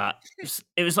things like that.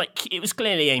 It was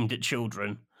clearly aimed at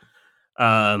children,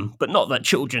 but not that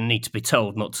children need to be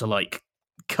told not to like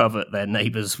covet their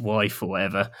neighbour's wife or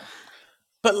whatever.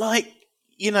 But like,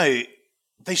 you know,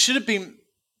 they should have been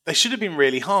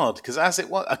really hard, because as it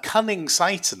was, a cunning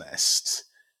Satanist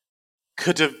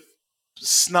could have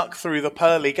snuck through the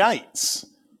pearly gates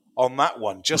on that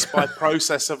one just by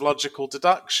process of logical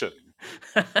deduction.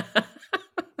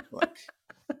 Like,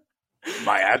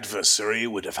 my adversary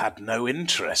would have had no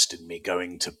interest in me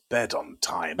going to bed on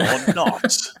time or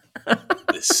not.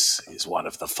 This is one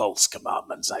of the false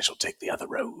commandments. I shall take the other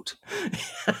road.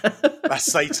 That's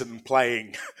Satan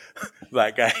playing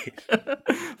that game.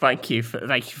 Thank you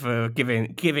for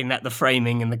giving that the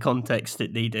framing and the context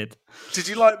it needed. Did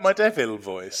you like my devil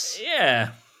voice?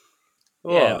 Yeah.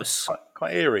 Oh, yeah, it was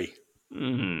quite eerie.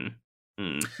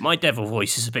 My devil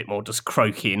voice is a bit more just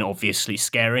croaky and obviously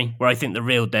scary, where I think the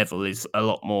real devil is a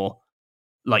lot more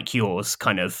like yours,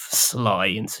 kind of sly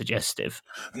and suggestive.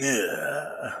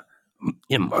 Yeah.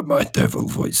 My devil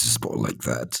voice is more like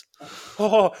that.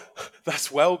 Oh,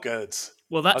 that's well good.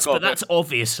 Well, that's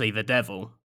obviously the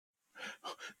devil.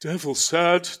 Devil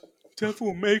sad,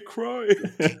 devil may cry.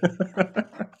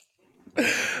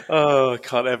 Oh, I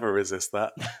can't ever resist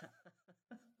that.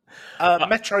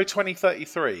 Metro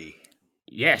 2033.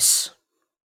 Yes.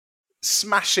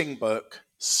 Smashing book,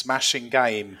 smashing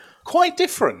game. Quite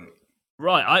different.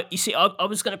 Right. I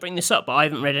was going to bring this up, but I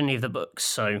haven't read any of the books,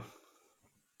 so...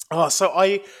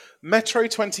 Metro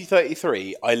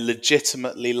 2033, I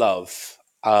legitimately love.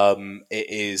 It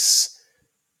is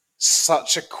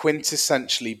such a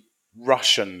quintessentially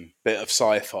Russian bit of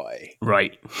sci-fi.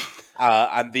 Right.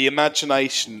 And the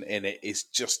imagination in it is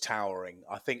just towering.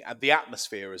 I think, and the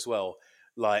atmosphere as well.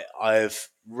 Like, I've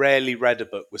rarely read a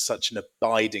book with such an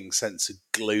abiding sense of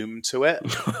gloom to it.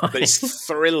 But it's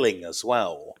thrilling as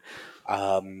well.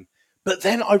 But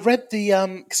then I read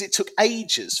because it took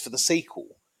ages for the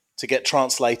sequel to get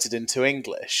translated into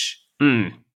English.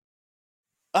 It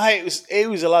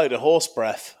was a load of horse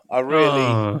breath. I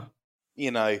really,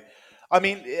 I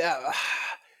mean,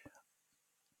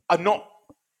 I'm not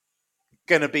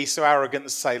going to be so arrogant to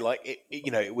say like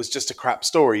it was just a crap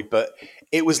story, but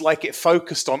it was like it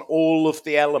focused on all of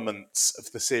the elements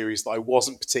of the series that I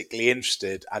wasn't particularly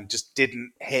interested and just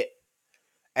didn't hit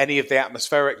any of the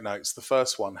atmospheric notes the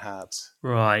first one had.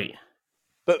 Right.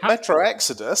 But Metro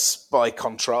Exodus, by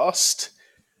contrast,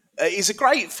 is a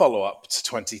great follow-up to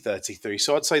 2033.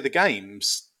 So I'd say the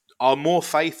games are more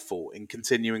faithful in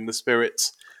continuing the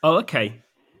spirit. Oh, okay.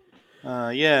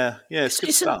 It's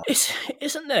good stuff.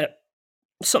 Isn't there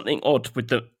something odd with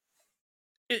the?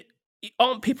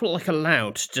 Aren't people like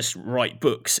allowed to just write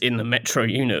books in the Metro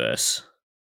universe?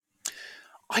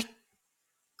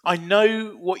 I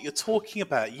know what you're talking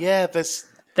about. Yeah, there's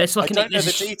like I don't know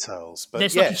the details, but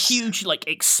there's like a huge like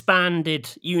expanded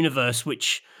universe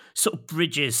which sort of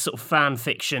bridges sort of fan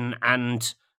fiction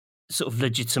and sort of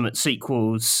legitimate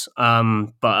sequels.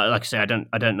 But like I say, I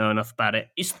don't know enough about it.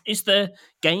 Is the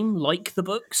game like the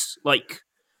books? Like,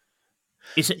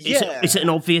 is it an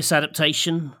obvious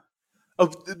adaptation?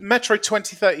 Of Metro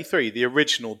 2033, the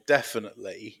original,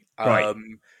 definitely. Right.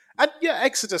 And yeah,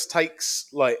 Exodus takes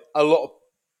like a lot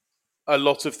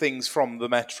of things from the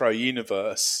Metro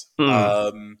universe.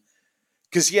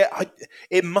 Because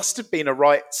it must have been a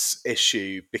rights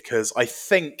issue, because I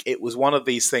think it was one of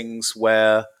these things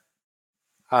where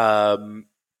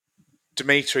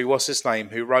Dimitri, what's his name,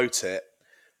 who wrote it,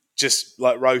 just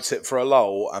like wrote it for a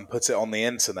lull and put it on the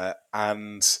internet,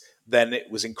 and then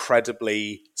it was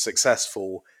incredibly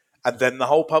successful, and then the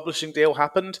whole publishing deal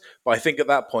happened. But I think at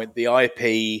that point the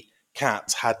IP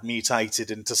cat had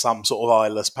mutated into some sort of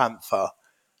eyeless panther,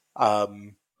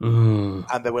 and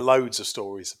there were loads of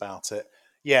stories about it.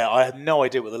 Yeah, I have no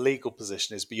idea what the legal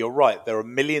position is, but you're right, there are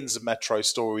millions of Metro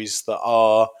stories that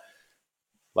are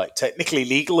like technically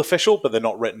legal official, but they're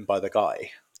not written by the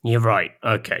guy. You're right.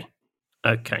 Okay.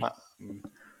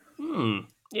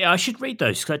 Yeah, I should read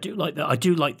those, because I do like that. I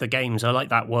do like the games. I like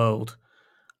that world.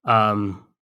 And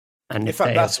in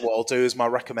fact, that's what I'll do as my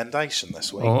recommendation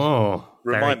this week. Oh,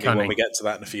 remind me when we get to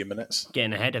that in a few minutes.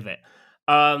 Getting ahead of it.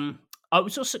 I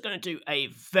was also going to do a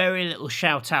very little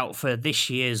shout out for this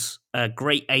year's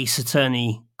Great Ace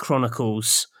Attorney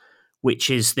Chronicles, which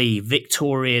is the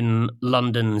Victorian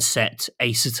London set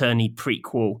Ace Attorney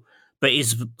prequel, but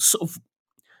is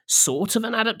sort of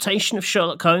an adaptation of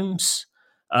Sherlock Holmes,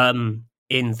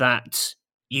 in that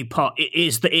it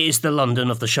is the London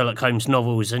of the Sherlock Holmes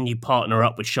novels, and you partner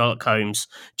up with Sherlock Holmes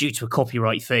due to a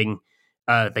copyright thing.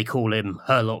 They call him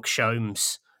Herlock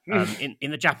Sholmes.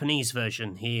 In the Japanese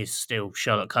version, he is still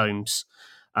Sherlock Holmes,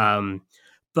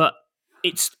 but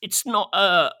it's not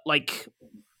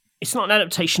it's not an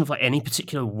adaptation of like any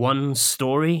particular one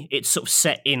story. It's sort of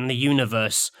set in the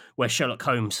universe where Sherlock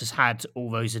Holmes has had all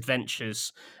those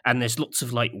adventures, and there's lots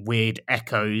of like weird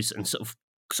echoes and sort of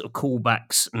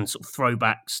callbacks and sort of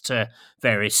throwbacks to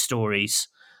various stories.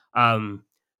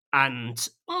 And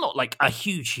I'm not like a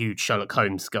huge Sherlock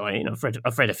Holmes guy. You know,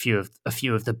 I've read a few of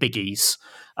the biggies,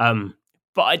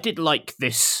 but I did like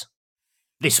this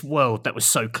world that was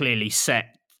so clearly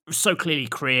set, so clearly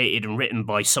created and written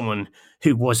by someone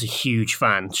who was a huge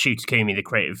fan. Shu Takumi, the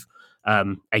creative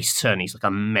Ace Attorney, is like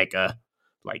a mega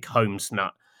like Holmes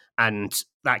nut, and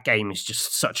that game is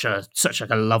just such like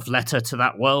a love letter to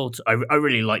that world. I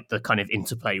really like the kind of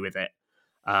interplay with it.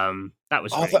 That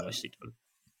was really nicely done.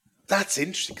 That's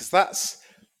interesting, because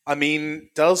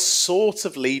does sort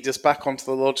of lead us back onto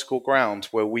the logical ground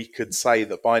where we could say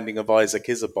that Binding of Isaac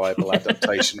is a Bible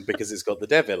adaptation because it's got the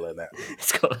devil in it.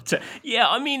 It's got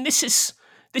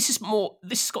this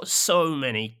has got so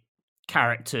many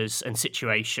characters and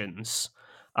situations.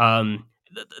 You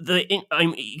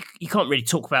can't really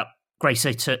talk about Grace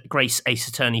Ace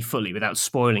Attorney fully without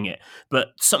spoiling it, but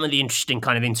some of the interesting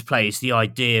kind of interplay is the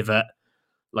idea that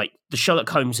like the Sherlock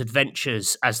Holmes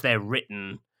adventures as they're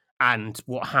written and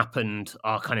what happened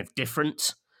are kind of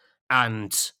different,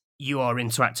 and you are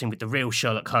interacting with the real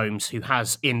Sherlock Holmes, who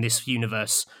has in this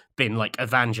universe been like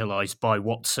evangelized by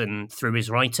Watson through his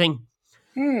writing.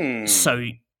 So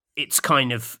it's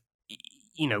kind of,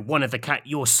 you know, one of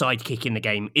your sidekick in the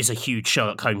game is a huge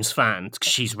Sherlock Holmes fan because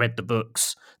she's read the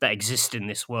books that exist in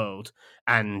this world,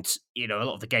 and you know, a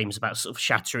lot of the game's about sort of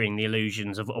shattering the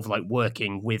illusions of like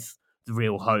working with the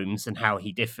real Holmes and how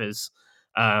he differs,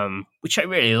 which I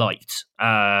really liked.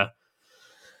 So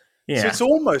it's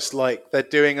almost like they're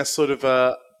doing a sort of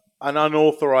an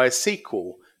unauthorized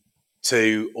sequel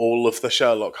to all of the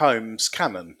Sherlock Holmes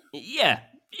canon. Yeah,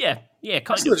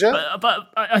 kind of. But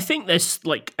I think there's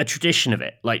like a tradition of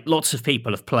it. Like lots of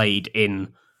people have played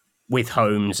with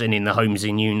Holmes and in the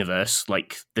Holmesian universe.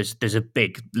 Like there's a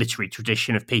big literary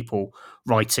tradition of people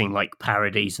writing like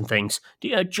parodies and things. Do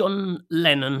you know John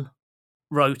Lennon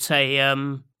wrote a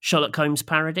Sherlock Holmes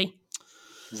parody?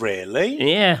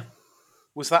 Really? Yeah.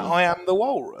 Was that I Am the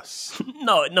Walrus?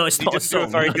 No, it's not a song. He did do a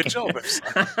very good job.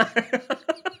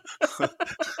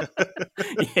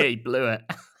 Yeah, he blew it.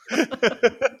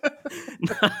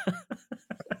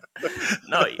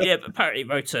 No, yeah, but apparently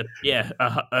wrote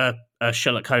a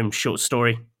Sherlock Holmes short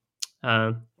story.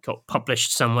 Got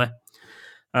published somewhere.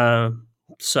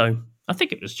 So I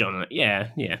think it was John. Yeah,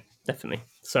 definitely.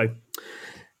 So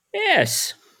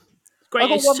yes, I got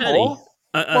Great one Attorney, more.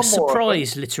 a One more, I think.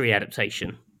 surprise literary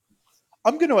adaptation.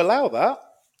 I'm going to allow that.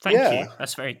 Thank you.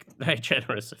 That's very, very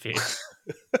generous of you.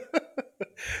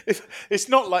 It's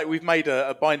not like we've made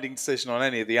a binding decision on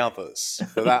any of the others,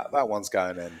 but that one's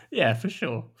going in. Yeah, for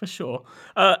sure.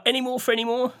 Any more for any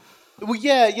more? Well,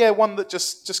 yeah, one that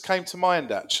just came to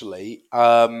mind actually.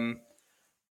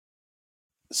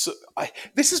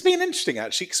 This has been interesting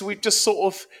actually because we've just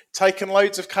sort of taken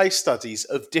loads of case studies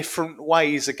of different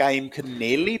ways a game can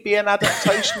nearly be an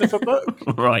adaptation of a book.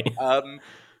 Right.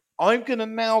 I'm going to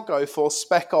now go for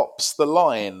Spec Ops: The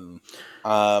Line.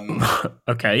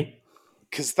 Okay.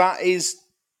 Because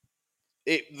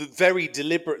it very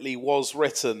deliberately was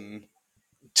written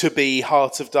to be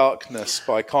Heart of Darkness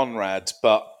by Conrad,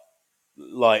 but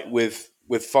like with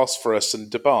phosphorus and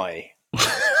Dubai.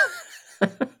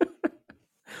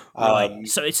 Right.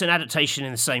 So it's an adaptation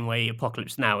in the same way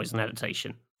Apocalypse Now is an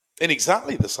adaptation. In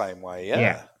exactly the same way,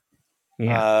 yeah.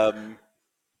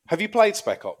 Have you played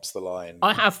Spec Ops: The Line?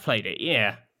 I have played it,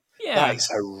 yeah. That is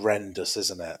horrendous,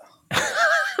 isn't it?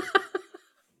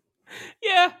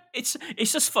 Yeah, it's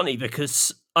just funny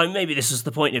because maybe this is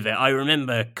the point of it. I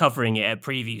remember covering it at a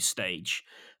preview stage,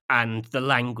 and the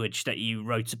language that you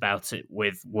wrote about it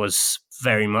with was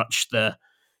very much the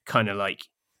kind of like,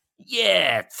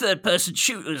 third-person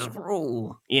shooters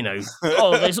rule.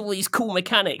 There's all these cool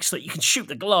mechanics that you can shoot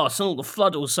the glass and all the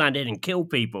flood will sand in and kill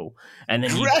people. And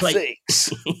then you play,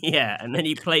 and then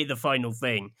you play the final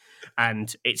thing,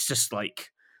 and it's just like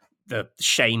the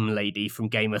shame lady from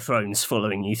Game of Thrones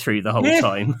following you through the whole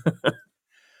time.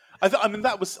 I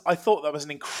thought that was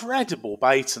an incredible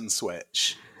bait and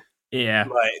switch. Yeah,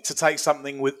 like to take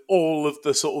something with all of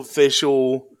the sort of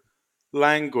visual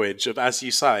language of, as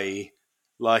you say,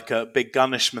 like a big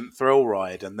Gunishment thrill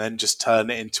ride, and then just turn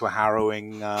it into a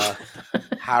harrowing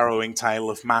tale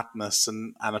of madness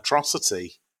and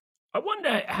atrocity. I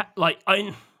wonder,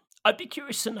 I'd be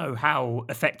curious to know how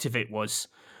effective it was,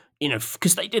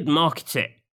 because they did market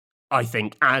it, I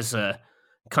think, as a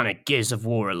kind of Gears of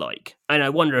War alike. And I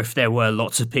wonder if there were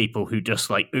lots of people who just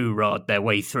like oorah'd their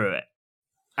way through it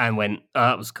and went, oh,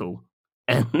 that was cool,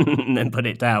 and then put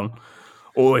it down.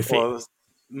 Or if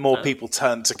more people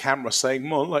turned to camera saying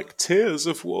more like Tears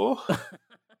of War.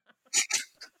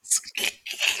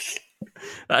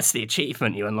 That's the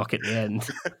achievement you unlock at the end.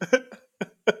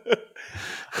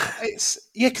 Because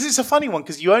it's a funny one,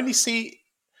 because you only see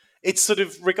it's sort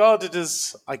of regarded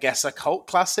as, I guess, a cult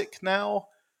classic now,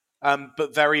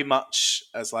 but very much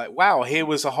as like, wow, here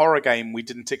was a horror game we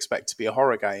didn't expect to be a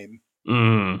horror game.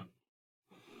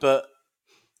 But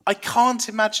I can't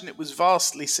imagine it was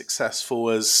vastly successful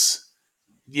as,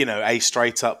 a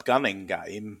straight up gunning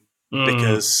game,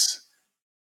 because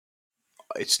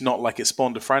it's not like it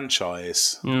spawned a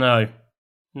franchise. No,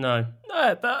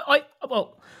 but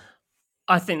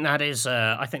I think that is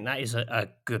a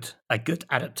good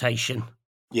adaptation.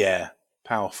 Yeah,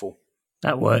 powerful.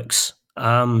 That works.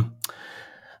 I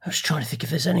was trying to think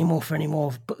if there's any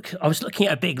more book. I was looking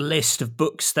at a big list of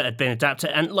books that had been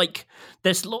adapted, and like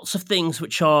there's lots of things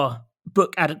which are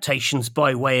book adaptations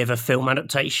by way of a film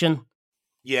adaptation.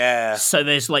 Yeah. So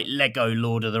there's like Lego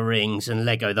Lord of the Rings and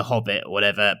Lego The Hobbit or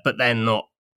whatever, but they're not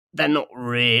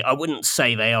really, I wouldn't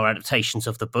say they are adaptations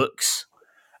of the books.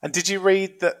 And did you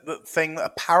read that thing that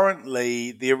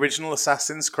apparently the original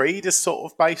Assassin's Creed is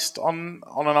sort of based on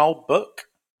an old book?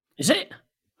 Is it?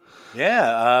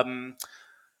 Yeah.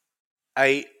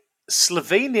 A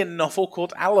Slovenian novel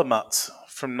called Alamut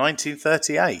from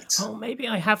 1938. Oh, maybe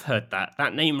I have heard that.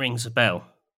 That name rings a bell.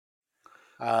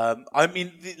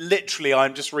 Literally,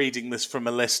 I'm just reading this from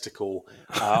a listicle.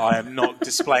 I am not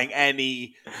displaying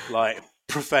any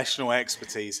professional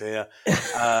expertise here.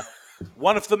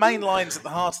 One of the main lines at the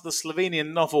heart of the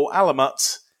Slovenian novel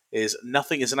Alamut is,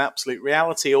 "Nothing is an absolute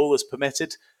reality, all is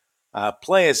permitted."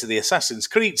 Players of the Assassin's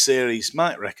Creed series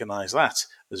might recognise that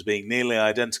as being nearly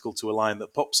identical to a line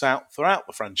that pops out throughout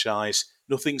the franchise.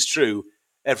 Nothing's true,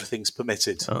 everything's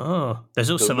permitted. Oh, there's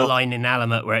also a line in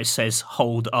Alamut where it says,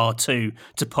 "Hold R2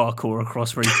 to parkour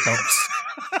across rooftops."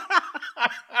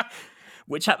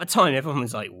 Which at the time everyone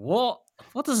was like, what?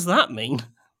 What does that mean?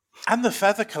 And the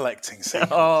feather collecting scene.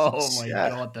 Oh my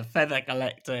God, the feather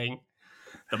collecting.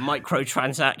 The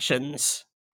microtransactions.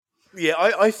 Yeah,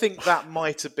 I think that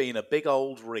might have been a big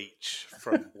old reach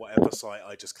from whatever site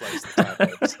I just closed the tab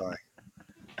on. So.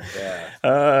 Yeah.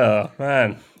 Oh,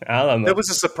 man. Alamut. There was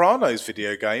a Sopranos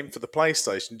video game for the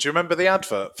PlayStation. Do you remember the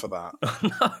advert for that?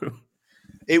 No.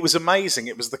 It was amazing.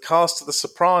 It was the cast of The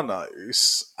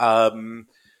Sopranos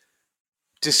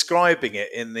describing it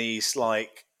in these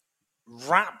like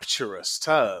rapturous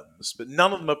terms, but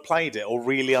none of them had played it or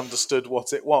really understood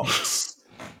what it was.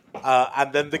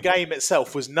 And then the game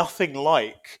itself was nothing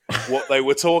like what they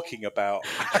were talking about.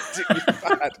 It was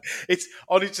bad. It's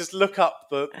honestly, just look up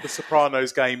the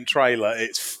Sopranos game trailer.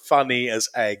 It's funny as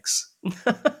eggs.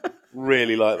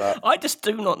 Really like that. I just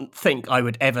do not think I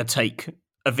would ever take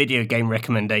a video game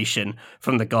recommendation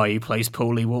from the guy who plays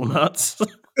Paulie Walnuts.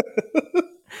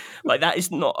 Like, that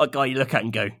is not a guy you look at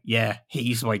and go, yeah,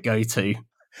 he's my go-to.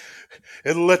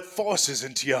 It'll let forces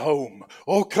into your home.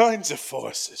 All kinds of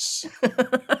forces.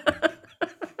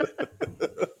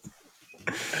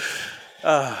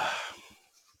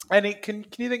 Can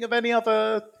you think of any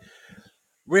other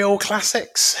real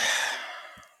classics?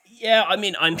 Yeah, I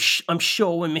mean, I'm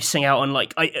sure we're missing out on,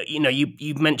 like,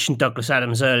 you mentioned Douglas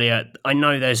Adams earlier. I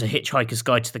know there's a Hitchhiker's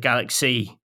Guide to the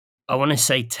Galaxy. I want to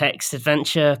say text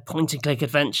adventure, point and click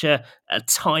adventure, a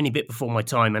tiny bit before my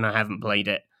time, and I haven't played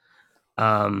it.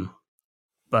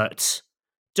 But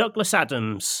Douglas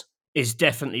Adams is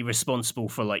definitely responsible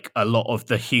for like a lot of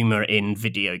the humor in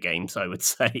video games, I would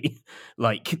say.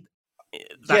 Like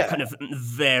that kind of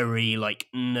very like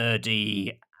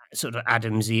nerdy sort of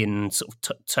Adamsian sort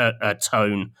of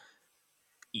tone.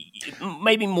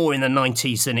 Maybe more in the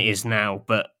 90s than it is now,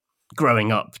 but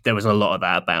growing up, there was a lot of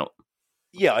that about.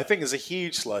 Yeah, I think there's a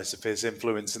huge slice of his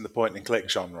influence in the point and click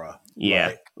genre.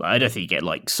 Yeah, I don't think you get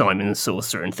like Simon the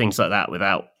Sorcerer and things like that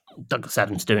without Douglas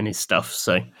Adams doing his stuff.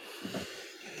 So,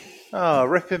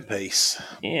 rip in peace.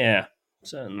 Yeah,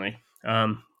 certainly.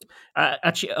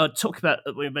 Actually, talk about,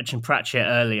 we mentioned Pratchett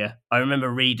earlier. I remember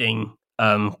reading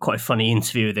quite a funny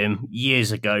interview with him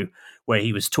years ago where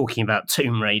he was talking about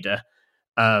Tomb Raider.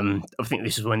 I think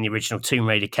this is when the original Tomb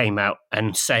Raider came out,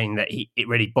 and saying that it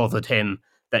really bothered him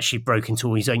that she broke into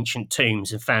all these ancient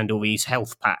tombs and found all these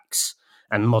health packs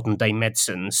and modern day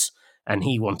medicines. And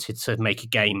he wanted to make a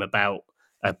game about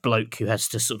a bloke who has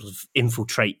to sort of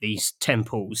infiltrate these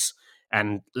temples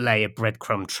and lay a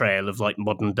breadcrumb trail of like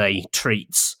modern day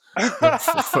treats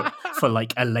for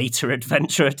like a later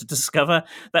adventurer to discover.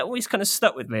 That always kind of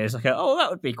stuck with me. It's like, oh,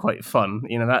 that would be quite fun.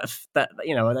 You know, that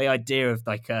the idea of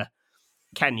like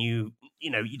can you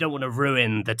don't want to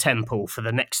ruin the temple for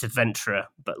the next adventurer,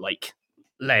 but like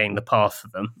laying the path for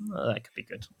them. That could be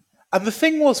good. And the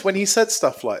thing was, when he said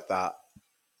stuff like that,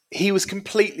 he was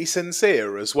completely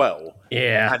sincere as well.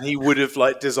 Yeah. And he would have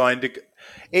like designed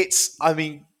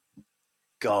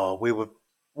God, we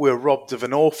were robbed of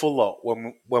an awful lot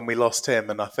when we lost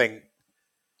him. And I think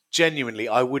genuinely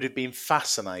I would have been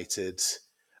fascinated,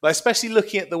 like, especially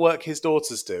looking at the work his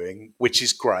daughter's doing, which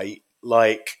is great.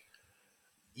 Like,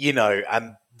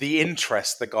 and the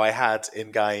interest the guy had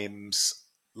in games,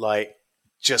 like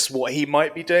just what he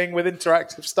might be doing with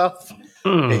interactive stuff.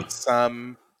 It's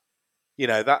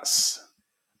that's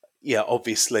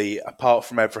obviously apart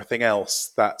from everything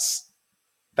else, that's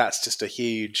just a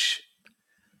huge,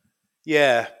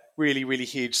 really, really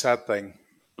huge sad thing.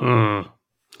 Well,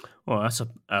 that's a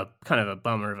kind of a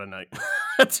bummer of a note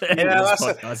to end this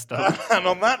podcast. And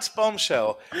on that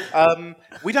bombshell,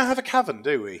 we don't have a cavern,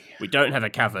 do we? We don't have a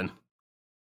cavern,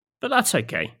 but that's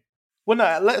okay. Well,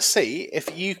 no, let's see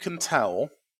if you can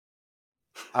tell.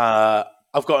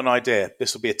 I've got an idea.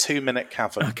 This will be a 2-minute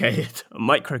cavern. Okay, a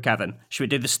micro cavern. Should we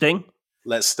do the sting?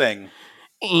 Let's sting.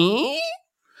 The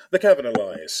cavern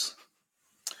lies.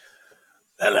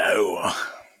 Hello.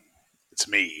 It's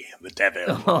me, the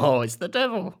devil. Oh, it's the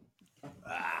devil.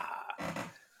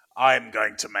 I'm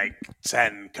going to make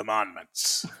 10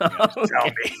 commandments.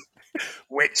 Tell me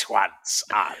which ones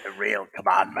are the real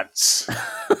commandments.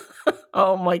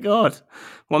 Oh my god.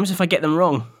 What happens if I get them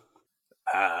wrong?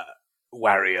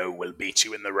 Wario will beat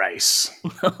you in the race.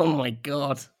 Oh my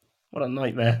god. What a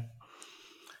nightmare.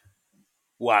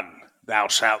 1, thou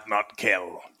shalt not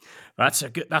kill. That's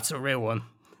a real one.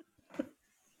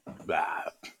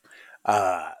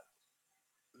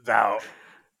 Thou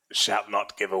shalt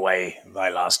not give away thy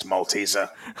last Malteser.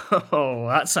 Oh,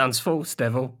 that sounds false,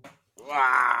 devil.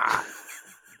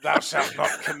 Thou shalt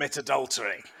not commit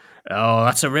adultery. Oh,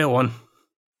 that's a real one.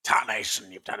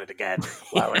 Tarnation, you've done it again.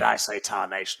 Why would I say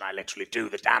tarnation? I literally do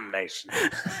the damnation.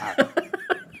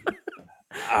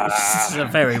 This is a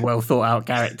very well thought out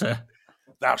character.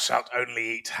 Thou shalt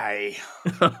only eat hay.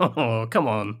 Oh, come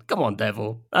on,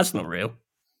 devil. That's not real.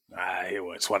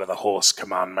 It's one of the horse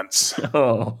commandments.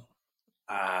 Oh.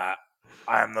 I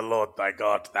am the Lord thy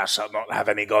God. Thou shalt not have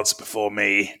any gods before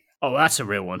me. Oh, that's a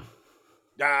real one.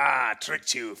 Ah,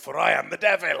 tricked you, for I am the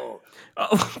devil.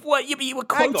 Oh, what? You were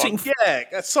Hang quoting. on,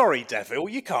 yeah, sorry, devil,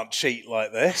 you can't cheat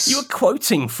like this. You were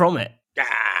quoting from it.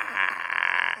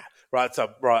 Ah. Right,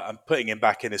 I'm putting him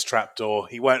back in his trapdoor.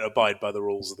 He won't abide by the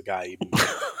rules of the game.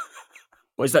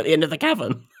 Was that the end of the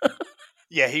cavern?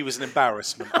 Yeah, he was an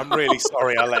embarrassment. I'm really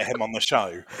sorry I let him on the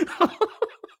show.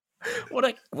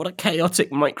 What a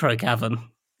chaotic micro cavern.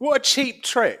 What a cheap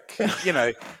trick. You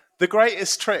know, the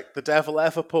greatest trick the devil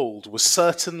ever pulled was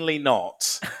certainly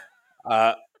not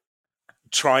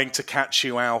trying to catch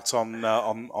you out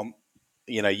on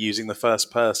using the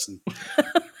first person.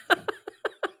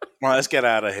 Right, let's get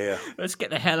out of here. Let's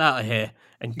get the hell out of here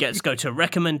and let's go to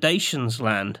recommendations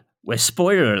land. Where,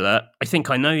 spoiler alert, I think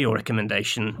I know your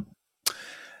recommendation.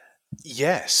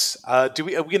 Yes. Are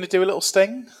we going to do a little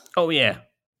sting? Oh yeah.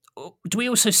 Do we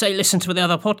also say listen to the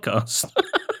other podcast?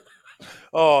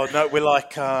 Oh no, we're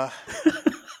like.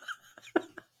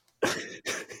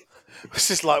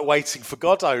 This is like waiting for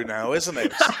Godot now, isn't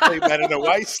it? Three men in a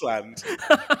wasteland.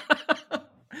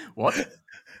 What?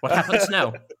 What happens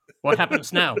now? What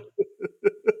happens now?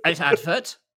 An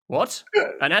advert? What?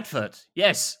 An advert?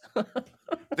 Yes.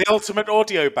 The ultimate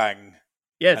audio bang.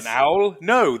 Yes. An owl?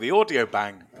 No, the audio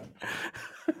bang.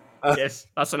 Yes,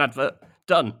 that's an advert.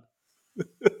 Done. Do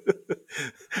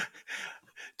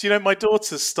you know, my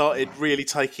daughter's started really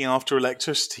taking after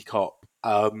Electricity Cop.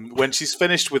 When she's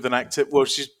finished with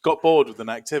she's got bored with an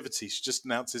activity, she just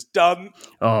announces, done.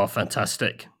 Oh,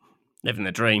 fantastic. Living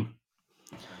the dream.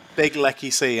 Big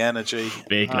Lecky C energy.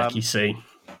 Big Lecky C.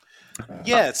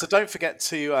 Yeah, so don't forget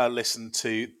to listen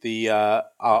to the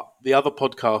other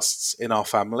podcasts in our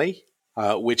family,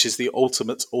 which is the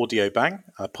Ultimate Audio Bang,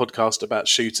 a podcast about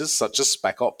shooters such as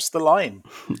Spec Ops: The Line.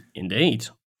 Indeed.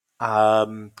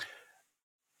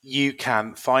 You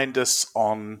can find us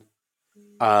on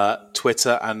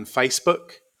Twitter and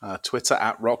Facebook. Twitter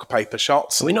at Rock Paper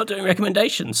Shots. Are we not doing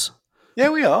recommendations? Yeah,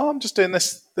 we are. I'm just doing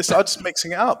this. I'm just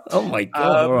mixing it up. Oh my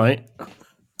god! All right.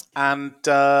 And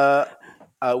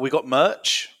we got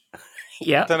merch.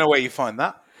 Yeah. Don't know where you find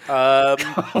that. Oh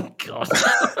god.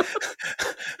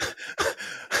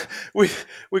 We've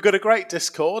got a great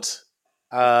Discord.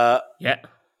 Yeah.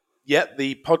 Yeah,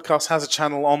 the podcast has a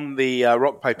channel on the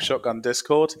Rock Paper Shotgun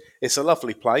Discord. It's a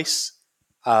lovely place.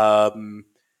 You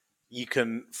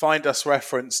can find us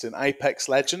referenced in Apex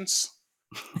Legends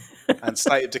and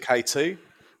State of Decay 2.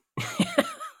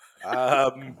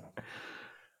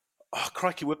 Oh,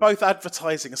 crikey, we're both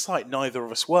advertising a site neither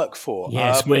of us work for.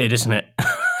 Yeah, it's weird, isn't it?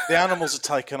 The animals have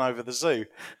taken over the zoo.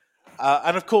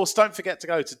 And of course, don't forget to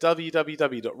go to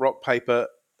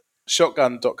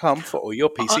www.rockpapershotgun.com for all your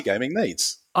PC gaming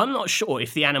needs. I'm not sure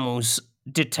if the animals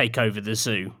did take over the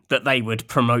zoo, that they would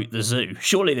promote the zoo.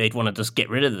 Surely they'd want to just get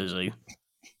rid of the zoo.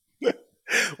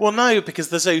 Well, no, because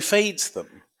the zoo feeds them.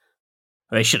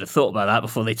 They should have thought about that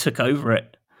before they took over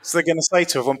it. So they're going to say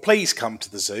to everyone, please come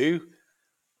to the zoo.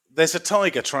 There's a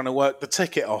tiger trying to work the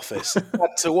ticket office.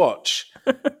 What to watch?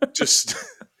 Just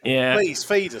please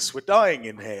feed us. We're dying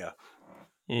in here.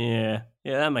 Yeah,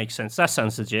 that makes sense. That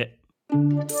sounds legit.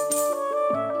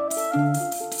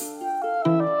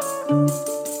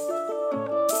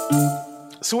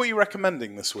 So what are you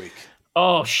recommending this week?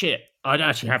 Oh, shit. I don't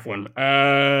actually have one.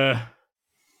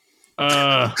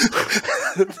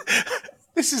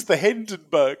 This is the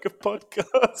Hindenburg of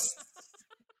podcasts.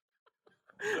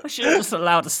 I should have just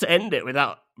allowed us to end it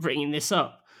without bringing this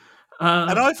up.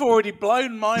 And I've already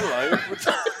blown my load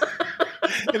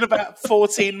in about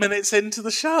 14 minutes into the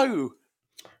show.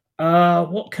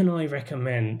 What can I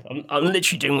recommend? I'm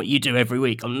literally doing what you do every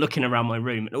week. I'm looking around my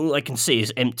room and all I can see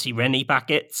is empty Rennie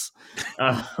packets.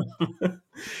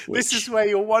 This is where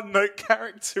your one-note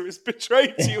character has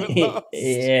betrayed you at last.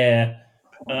 Yeah.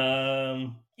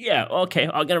 Yeah, okay.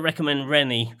 I'm going to recommend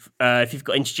Rennie if you've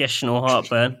got indigestion or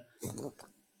heartburn.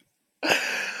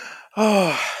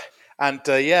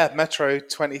 Metro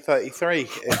 2033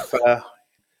 if you're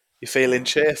feeling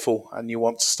cheerful and you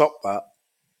want to stop that.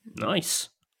 Nice.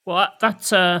 Well,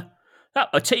 that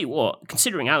I tell you what,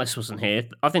 considering Alice wasn't here,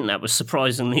 I think that was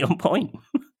surprisingly on point.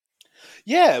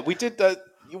 Yeah, we did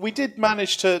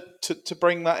manage to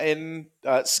bring that in,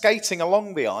 skating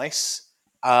along the ice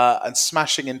and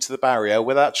smashing into the barrier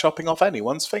without chopping off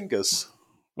anyone's fingers.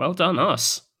 Well done,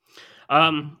 us.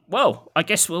 Well, I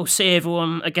guess we'll see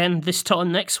everyone again this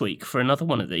time next week for another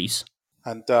one of these.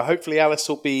 And hopefully Alice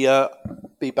will be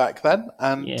back then.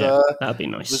 And that'd be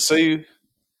nice. The zoo,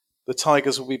 the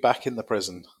tigers will be back in the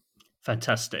prison.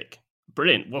 Fantastic.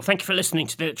 Brilliant. Well, thank you for listening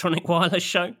to the Electronic Wireless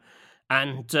Show.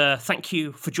 And thank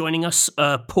you for joining us,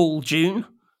 Paul June.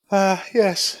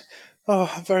 Yes.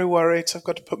 Oh, I'm very worried. I've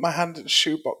got to put my hand in a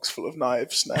shoebox full of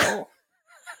knives now.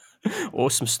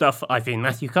 Awesome stuff. I've been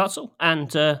Matthew Castle,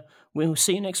 and we'll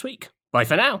see you next week. Bye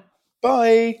for now.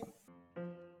 Bye.